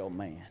frail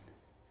man.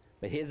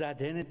 But his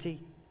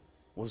identity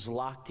was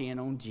locked in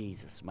on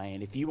Jesus,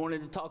 man. If you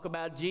wanted to talk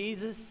about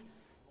Jesus,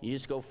 you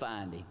just go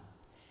find him.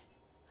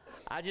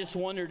 I just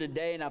wonder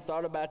today, and I've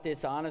thought about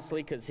this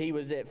honestly, because he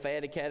was at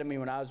Fayette Academy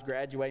when I was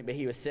graduating, but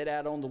he was set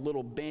out on the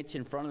little bench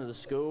in front of the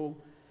school.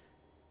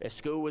 As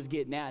school was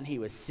getting out, and he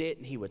would sit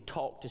and he would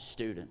talk to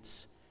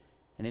students.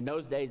 And in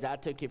those days, I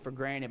took it for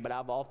granted, but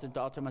I've often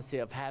thought to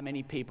myself, how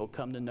many people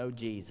come to know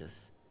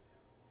Jesus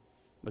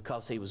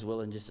because he was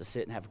willing just to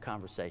sit and have a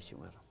conversation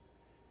with them?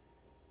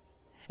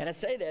 And I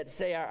say that to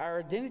say our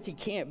identity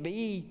can't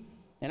be,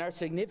 and our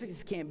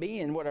significance can't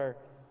be in what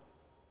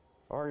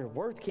our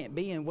worth can't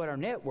be in what our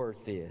net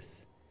worth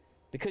is.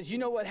 Because you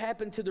know what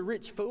happened to the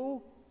rich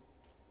fool?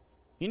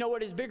 You know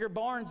what his bigger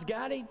barns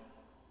got him?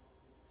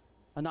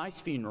 A nice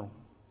funeral.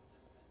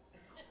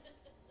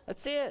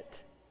 That's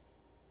it.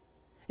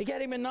 He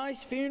got him a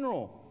nice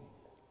funeral.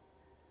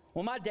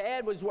 Well, my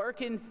dad was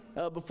working,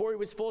 before he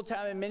was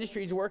full-time in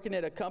ministry, he's working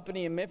at a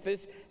company in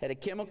Memphis at a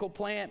chemical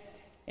plant,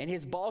 and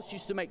his boss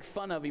used to make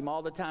fun of him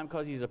all the time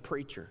because he's a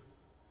preacher.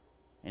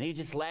 And he'd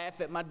just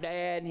laugh at my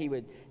dad, and he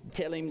would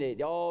tell him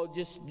that, oh,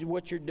 just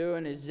what you're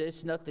doing is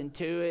just nothing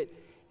to it.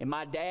 And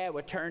my dad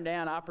would turn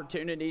down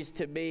opportunities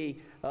to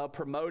be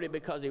promoted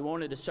because he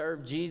wanted to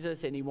serve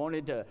Jesus, and he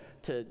wanted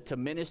to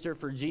minister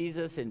for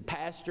Jesus and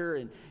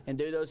pastor and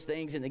do those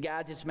things. And the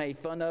guy just made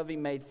fun of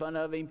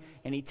him.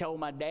 And he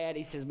told my dad,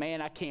 he says,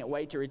 man, I can't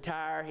wait to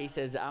retire. He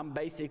says, I'm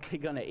basically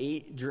going to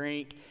eat,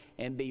 drink,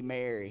 and be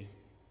merry.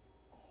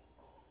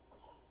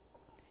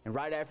 And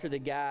right after the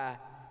guy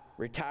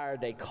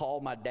retired, they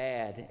called my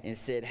dad and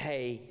said,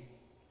 hey,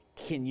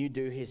 can you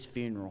do his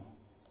funeral?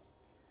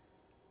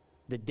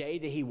 The day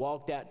that he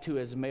walked out to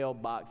his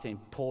mailbox and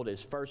pulled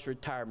his first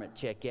retirement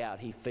check out,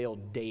 he fell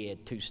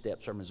dead 2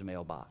 steps from his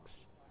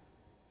mailbox.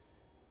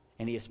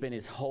 And he has spent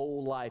his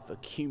whole life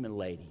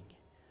accumulating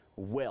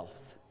wealth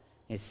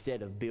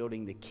instead of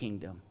building the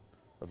kingdom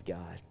of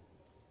God.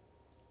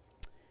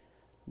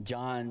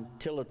 John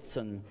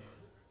Tillotson,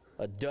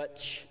 a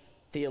Dutch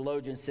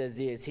theologian, says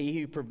this: he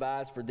who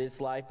provides for this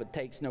life but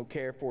takes no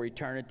care for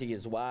eternity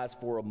is wise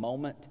for a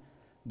moment,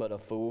 but a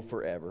fool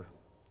forever.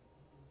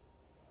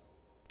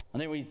 And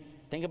then we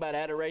think about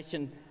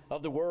adoration.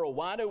 of the world?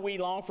 Why do we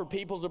long for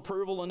people's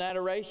approval and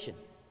adoration?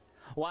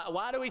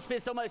 Why do we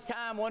spend so much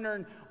time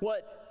wondering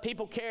what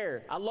people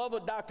care? I love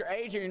what Dr.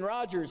 Adrian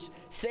Rogers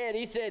said.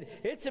 He said,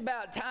 it's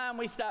about time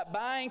we stop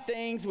buying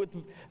things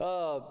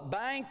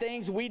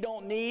we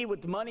don't need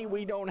with money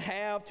we don't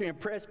have to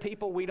impress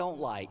people we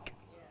don't like.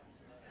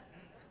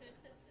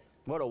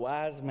 What a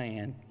wise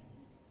man.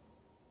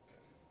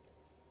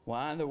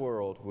 Why in the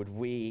world would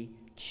we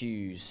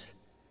choose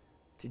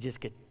to just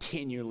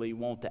continually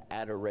want the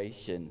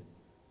adoration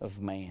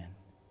of man?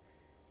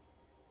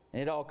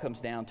 And it all comes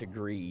down to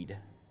greed.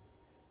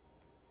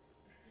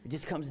 It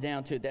just comes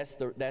down to that's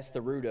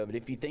the root of it.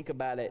 If you think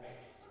about it,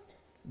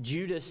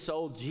 Judas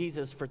sold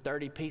Jesus for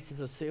 30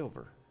 pieces of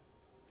silver.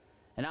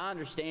 And I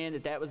understand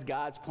that was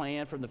God's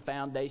plan from the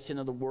foundation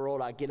of the world.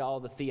 I get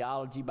all the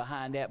theology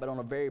behind that, but on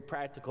a very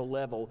practical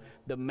level,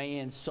 the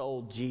man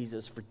sold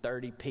Jesus for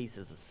 30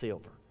 pieces of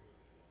silver.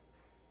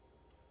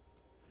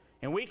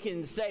 And we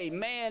can say,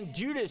 man,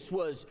 Judas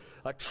was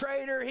a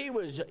traitor. He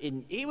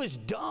was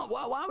dumb.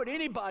 Why would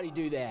anybody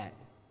do that?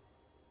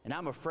 And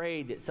I'm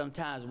afraid that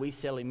sometimes we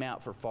sell him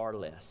out for far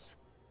less.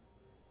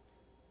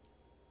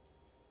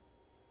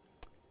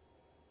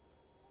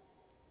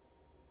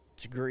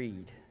 It's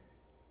greed.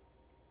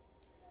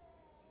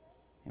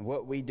 And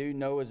what we do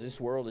know is this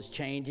world is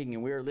changing,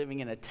 and we are living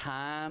in a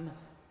time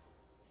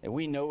that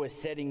we know is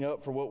setting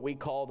up for what we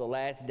call the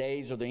last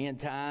days or the end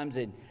times.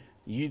 And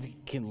you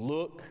can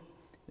look.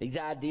 These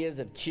ideas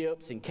of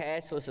chips and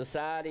cashless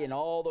society and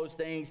all those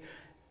things.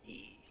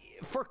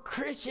 For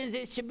Christians,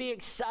 it should be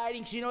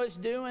exciting. You know what it's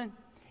doing?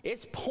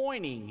 It's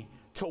pointing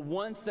to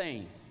one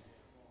thing,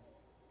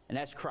 and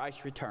that's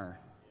Christ's return.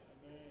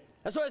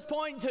 That's what it's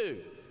pointing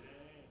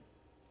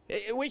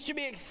to. We should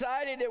be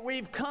excited that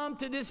we've come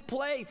to this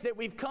place, that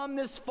we've come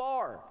this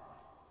far.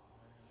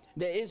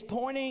 That is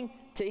pointing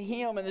to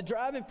Him, and the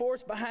driving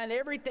force behind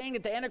everything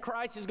that the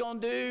Antichrist is going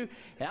to do.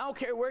 And I don't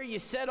care where you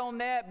sit on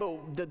that,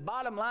 but the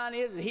bottom line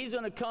is that he's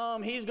going to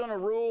come, he's going to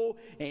rule,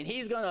 and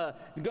he's going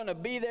to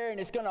be there, and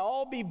it's going to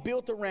all be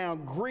built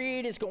around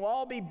greed. It's going to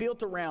all be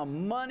built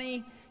around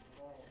money,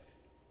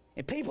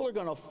 and people are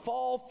going to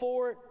fall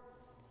for it.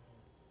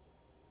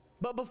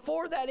 But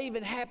before that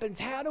even happens,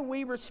 how do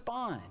we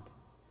respond?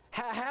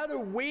 How do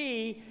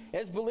we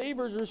as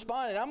believers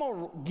respond? And I'm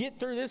going to get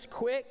through this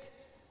quick.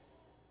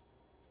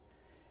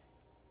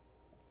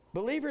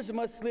 Believers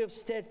must live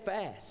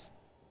steadfast.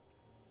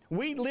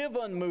 We live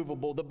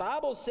unmovable. The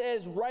Bible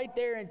says right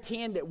there in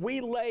 10 that we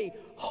lay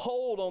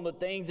hold on the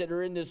things that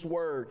are in this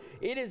word.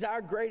 It is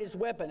our greatest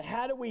weapon.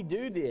 How do we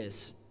do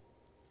this?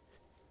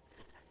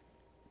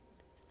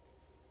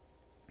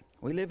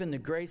 We live in the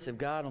grace of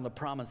God on the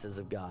promises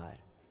of God.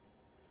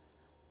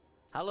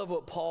 I love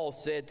what Paul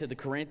said to the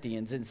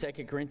Corinthians in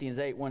 2 Corinthians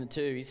 8, 1 and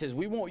 2. He says,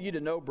 we want you to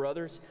know,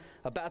 brothers,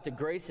 about the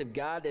grace of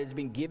God that has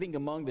been given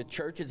among the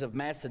churches of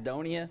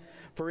Macedonia.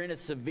 For in a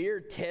severe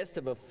test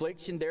of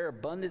affliction, their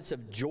abundance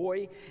of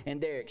joy and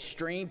their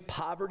extreme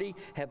poverty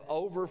have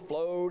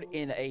overflowed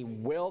in a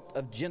wealth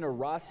of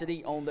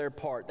generosity on their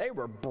part. They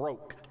were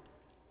broke,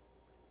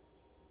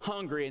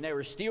 hungry, and they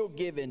were still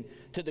given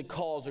to the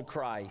cause of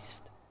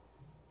Christ.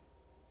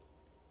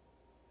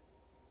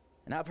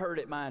 And I've heard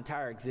it my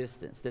entire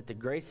existence that the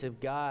grace of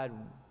God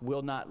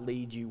will not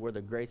lead you where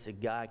the grace of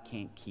God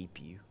can't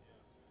keep you.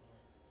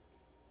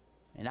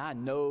 And I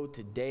know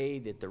today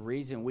that the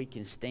reason we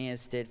can stand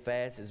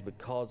steadfast is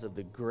because of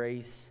the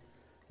grace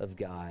of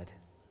God.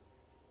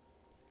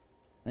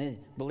 And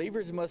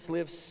believers must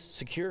live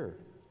secure.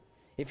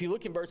 If you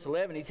look in verse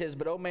 11, he says,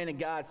 but, O man of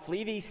God,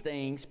 flee these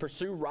things,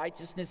 pursue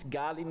righteousness,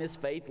 godliness,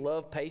 faith,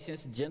 love,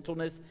 patience,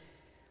 gentleness,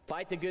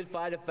 fight the good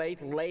fight of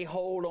faith, lay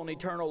hold on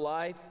eternal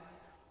life.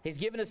 He's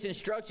given us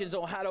instructions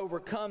on how to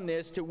overcome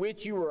this, to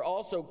which you were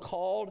also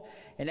called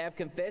and have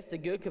confessed a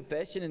good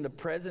confession in the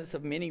presence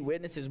of many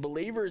witnesses.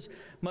 Believers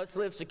must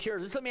live secure.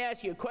 Just let me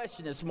ask you a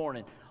question this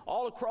morning.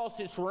 All across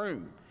this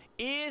room,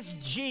 is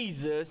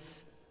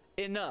Jesus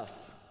enough?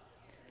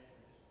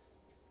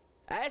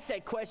 I ask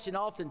that question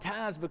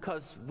oftentimes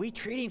because we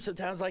treat him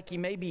sometimes like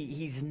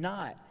he's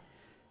not.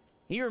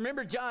 You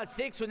remember John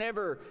 6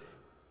 whenever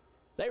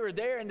they were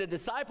there and the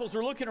disciples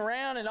were looking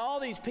around and all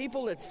these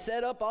people had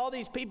set up, all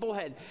these people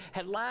had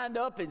lined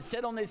up and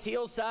sat on this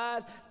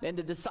hillside, and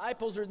the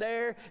disciples are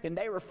there and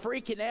they were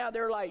freaking out.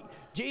 They're like,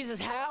 Jesus,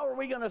 how are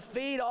we going to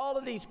feed all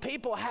of these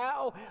people?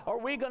 How are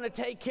we going to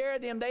take care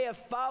of them? They have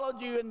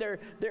followed you and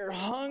they're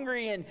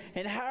hungry, and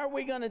how are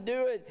we going to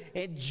do it?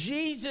 And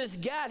Jesus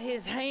got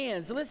his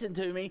hands, listen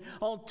to me,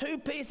 on 2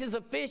 pieces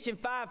of fish and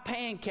 5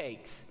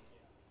 pancakes.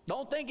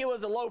 Don't think it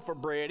was a loaf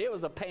of bread. It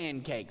was a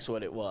pancake's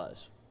what it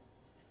was.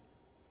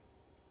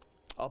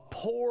 A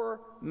poor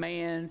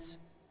man's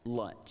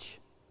lunch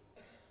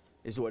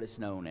is what it's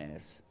known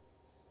as.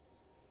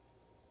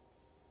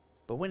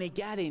 But when it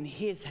got in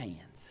his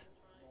hands,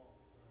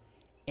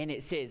 and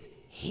it says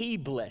he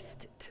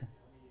blessed it.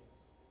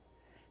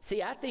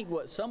 See, I think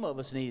what some of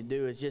us need to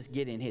do is just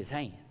get in his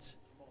hands.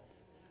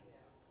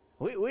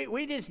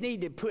 We just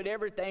need to put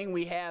everything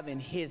we have in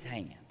his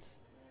hands.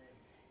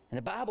 And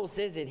the Bible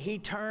says that he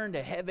turned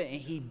to heaven and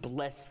he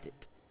blessed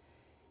it.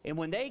 And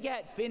when they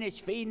got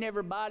finished feeding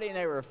everybody and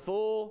they were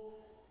full,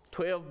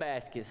 12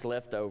 baskets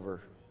left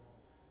over.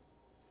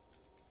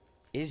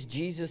 Is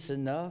Jesus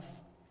enough?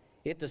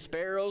 If the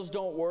sparrows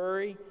don't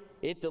worry,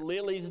 if the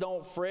lilies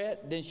don't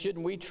fret, then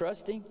shouldn't we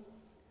trust him?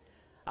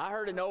 I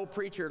heard an old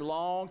preacher a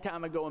long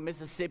time ago in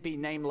Mississippi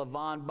named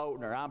Levon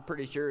Boatner. I'm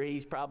pretty sure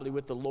he's probably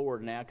with the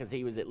Lord now because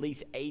he was at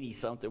least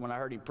 80-something when I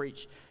heard him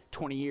preach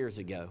 20 years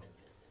ago.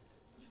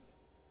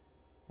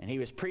 And he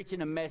was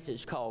preaching a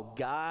message called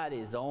God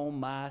is on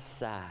my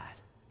side.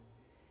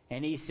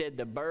 And he said,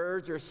 the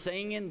birds are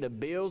singing, the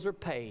bills are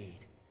paid.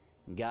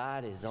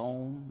 God is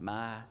on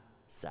my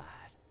side.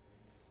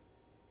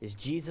 Is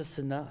Jesus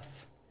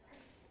enough?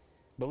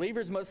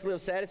 Believers must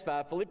live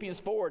satisfied. Philippians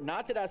 4,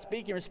 not that I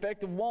speak in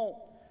respect of want.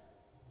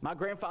 My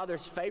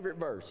grandfather's favorite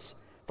verse.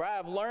 For I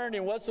have learned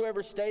in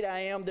whatsoever state I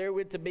am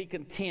therewith to be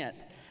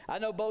content. I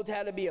know both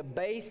how to be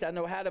abased, I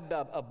know how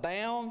to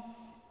abound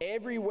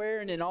everywhere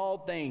and in all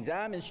things.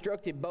 I am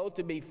instructed both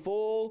to be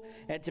full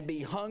and to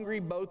be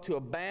hungry, both to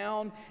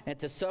abound and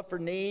to suffer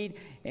need.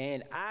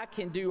 And I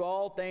can do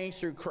all things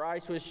through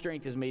Christ which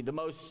strengthens me. The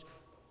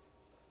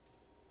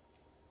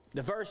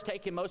verse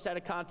taken most out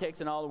of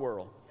context in all the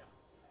world.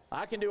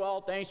 I can do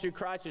all things through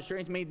Christ who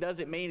strengthens me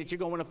doesn't mean that you're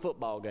going to win a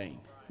football game.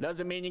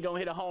 Doesn't mean you're going to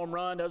hit a home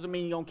run. Doesn't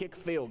mean you're going to kick a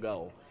field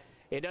goal.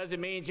 It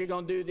doesn't mean that you're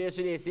going to do this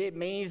or this. It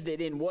means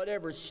that in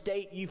whatever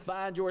state you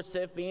find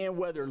yourself in,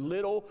 whether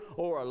little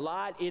or a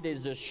lot, it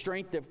is the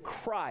strength of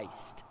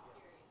Christ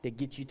that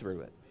gets you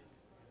through it.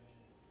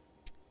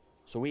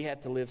 So we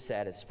have to live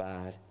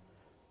satisfied.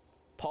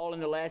 Paul, in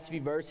the last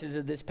few verses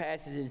of this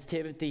passage in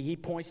Timothy, he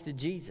points to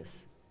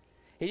Jesus.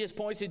 He just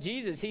points to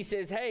Jesus. He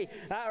says, hey,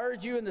 I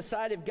urge you in the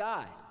sight of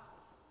God.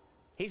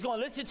 He's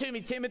going, listen to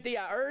me, Timothy.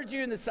 I urge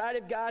you in the sight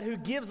of God who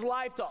gives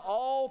life to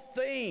all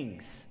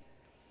things.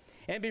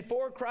 And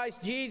before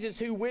Christ Jesus,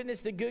 who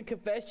witnessed the good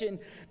confession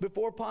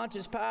before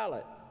Pontius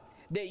Pilate,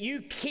 that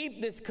you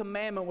keep this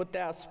commandment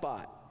without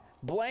spot,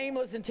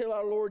 blameless until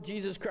our Lord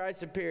Jesus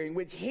Christ appearing,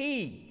 which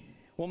he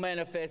will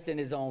manifest in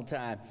his own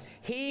time.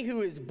 He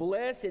who is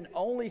blessed and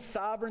only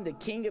sovereign, the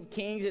King of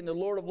kings and the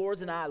Lord of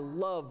lords. And I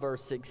love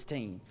verse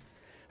 16.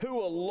 Who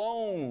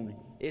alone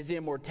is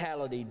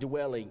immortality,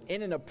 dwelling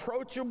in an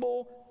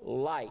unapproachable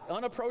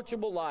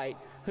light,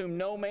 whom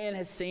no man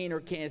has seen or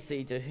can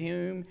see, to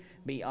whom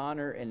be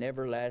honor and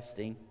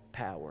everlasting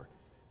power.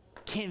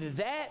 Can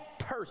that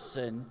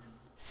person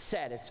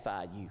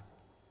satisfy you?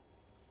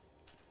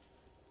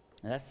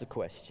 And that's the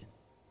question.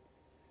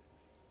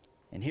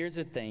 And here's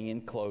the thing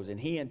in closing.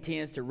 He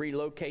intends to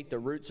relocate the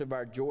roots of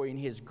our joy in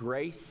his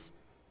grace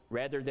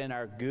rather than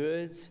our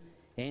goods,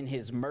 in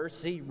his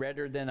mercy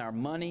rather than our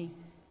money,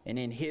 and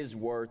in his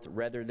worth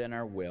rather than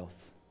our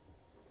wealth.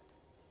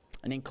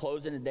 And in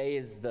closing today,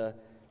 as the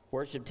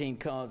worship team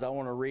comes, I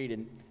want to read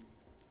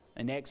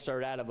an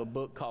excerpt out of a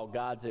book called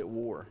God's at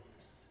War.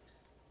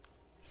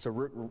 It's a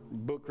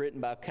book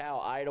written by Kyle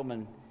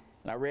Idleman,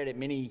 and I read it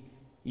many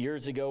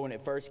years ago when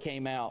it first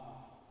came out.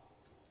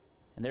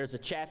 And there's a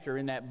chapter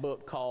in that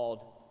book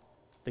called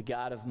The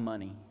God of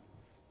Money.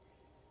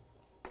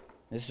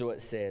 This is what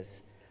it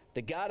says.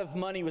 The God of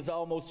money was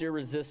almost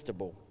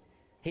irresistible.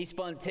 He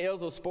spun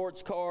tales of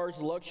sports cars,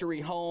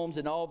 luxury homes,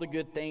 and all the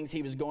good things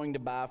he was going to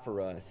buy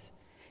for us.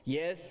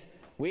 Yes,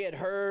 we had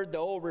heard the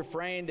old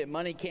refrain that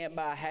money can't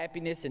buy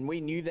happiness, and we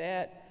knew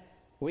that.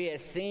 We had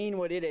seen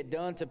what it had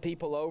done to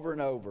people over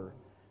and over.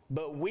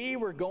 But we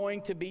were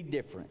going to be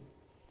different.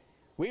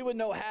 We would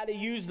know how to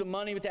use the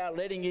money without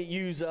letting it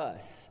use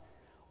us.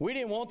 We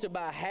didn't want to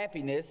buy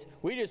happiness.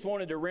 We just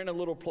wanted to rent a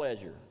little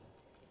pleasure.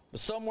 But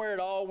somewhere it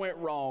all went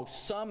wrong.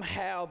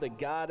 Somehow the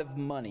God of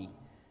money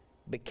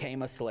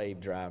became a slave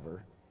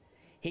driver.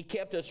 He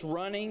kept us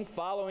running,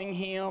 following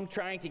him,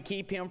 trying to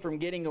keep him from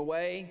getting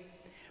away.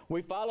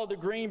 We followed the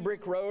green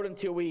brick road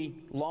until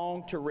we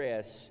longed to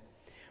rest.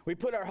 We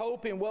put our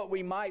hope in what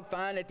we might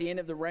find at the end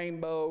of the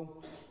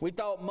rainbow. We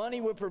thought money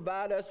would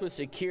provide us with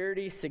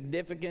security,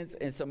 significance,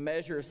 and some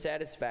measure of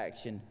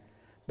satisfaction.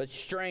 But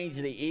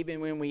strangely, even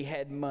when we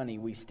had money,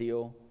 we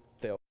still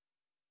felt.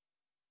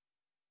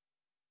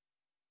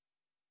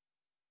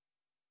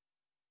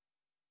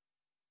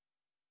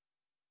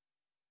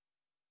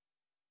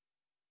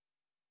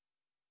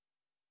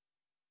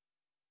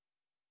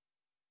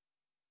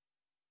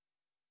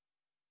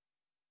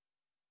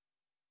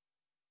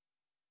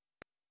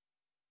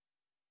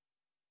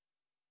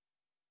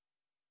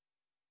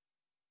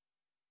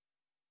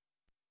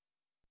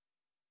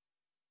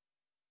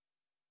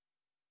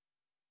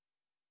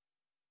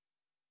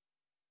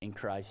 In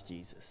Christ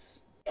Jesus.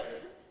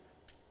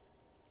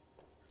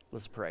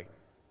 Let's pray.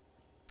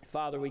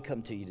 Father, we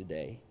come to you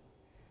today.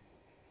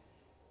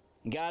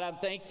 And God, I'm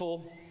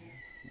thankful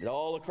that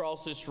all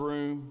across this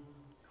room,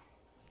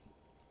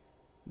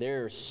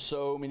 there are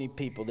so many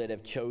people that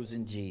have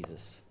chosen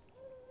Jesus.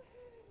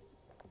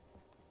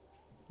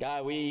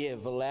 God, we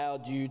have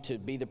allowed you to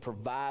be the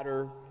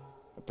provider,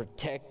 a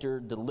protector,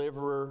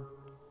 deliverer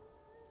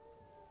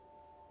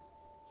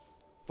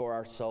for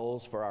our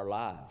souls, for our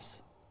lives.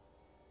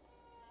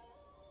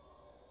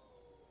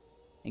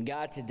 And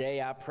God,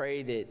 today I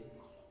pray that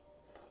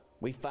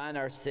We find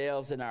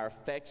ourselves in our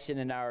affection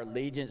and our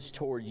allegiance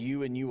toward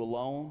you and you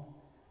alone.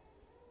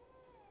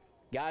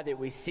 God, that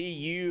we see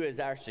you as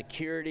our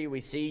security.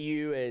 We see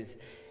you as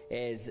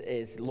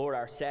Lord,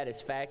 our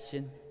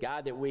satisfaction.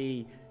 God, that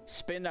we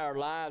spend our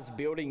lives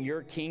building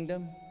your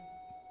kingdom.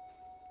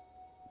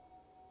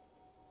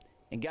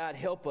 And God,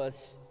 help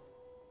us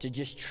to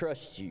just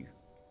trust you.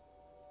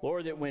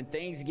 Lord, that when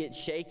things get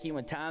shaky,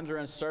 when times are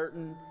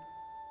uncertain,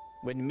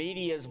 when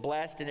media is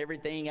blasting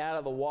everything out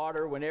of the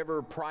water,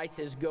 whenever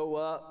prices go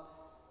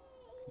up,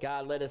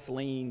 God, let us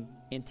lean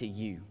into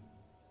you.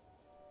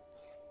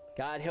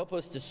 God, help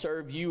us to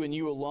serve you and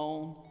you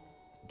alone,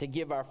 to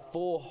give our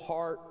full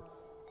heart,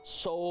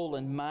 soul,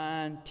 and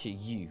mind to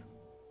you.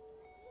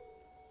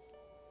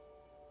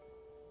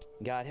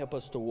 God, help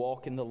us to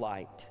walk in the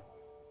light.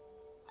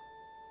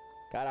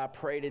 God, I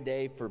pray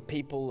today for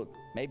people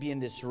maybe in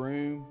this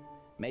room,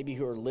 maybe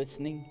who are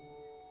listening,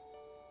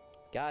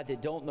 God,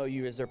 that don't know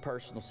you as their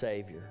personal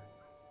Savior.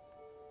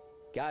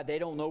 God, they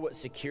don't know what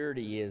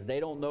security is. They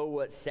don't know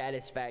what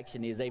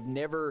satisfaction is. They've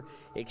never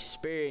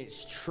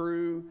experienced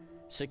true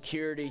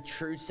security,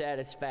 true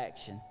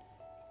satisfaction,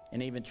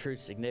 and even true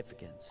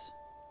significance.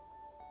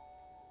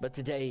 But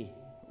today,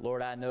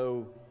 Lord, I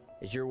know,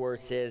 as your word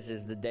says,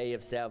 is the day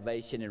of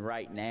salvation, and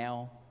right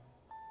now,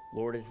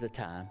 Lord, is the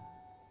time.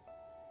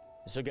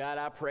 So God,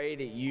 I pray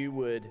that you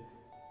would,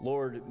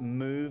 Lord,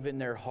 move in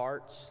their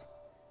hearts.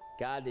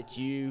 God, that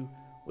you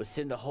would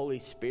send the Holy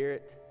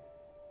Spirit,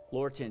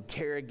 Lord, to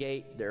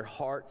interrogate their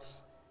hearts,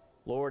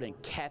 Lord,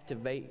 and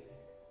captivate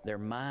their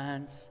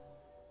minds.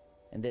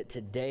 And that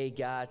today,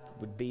 God,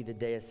 would be the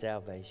day of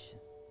salvation.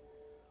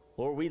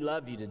 Lord, we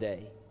love you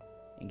today.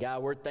 And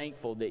God, we're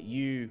thankful that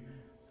you,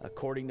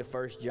 according to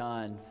 1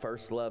 John,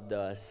 first loved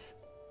us.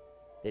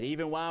 That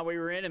even while we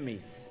were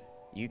enemies,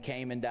 you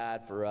came and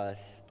died for us.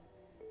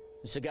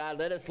 And so God,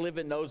 let us live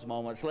in those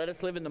moments. Let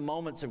us live in the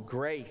moments of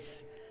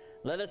grace.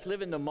 Let us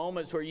live in the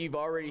moments where you've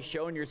already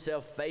shown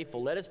yourself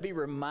faithful. Let us be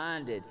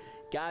reminded,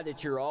 God,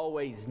 that you're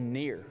always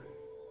near.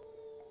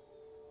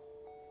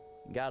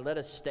 God, let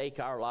us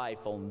stake our life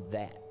on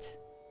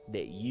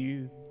that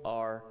you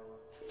are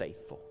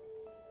faithful.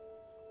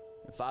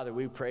 And Father,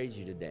 we praise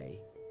you today.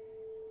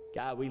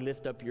 God, we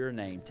lift up your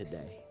name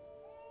today.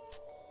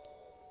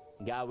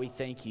 God, we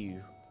thank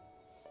you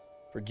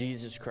for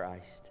Jesus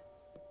Christ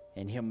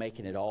and him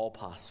making it all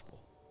possible.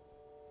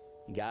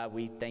 And God,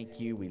 we thank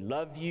you. We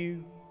love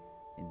you.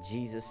 In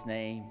Jesus'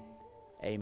 name,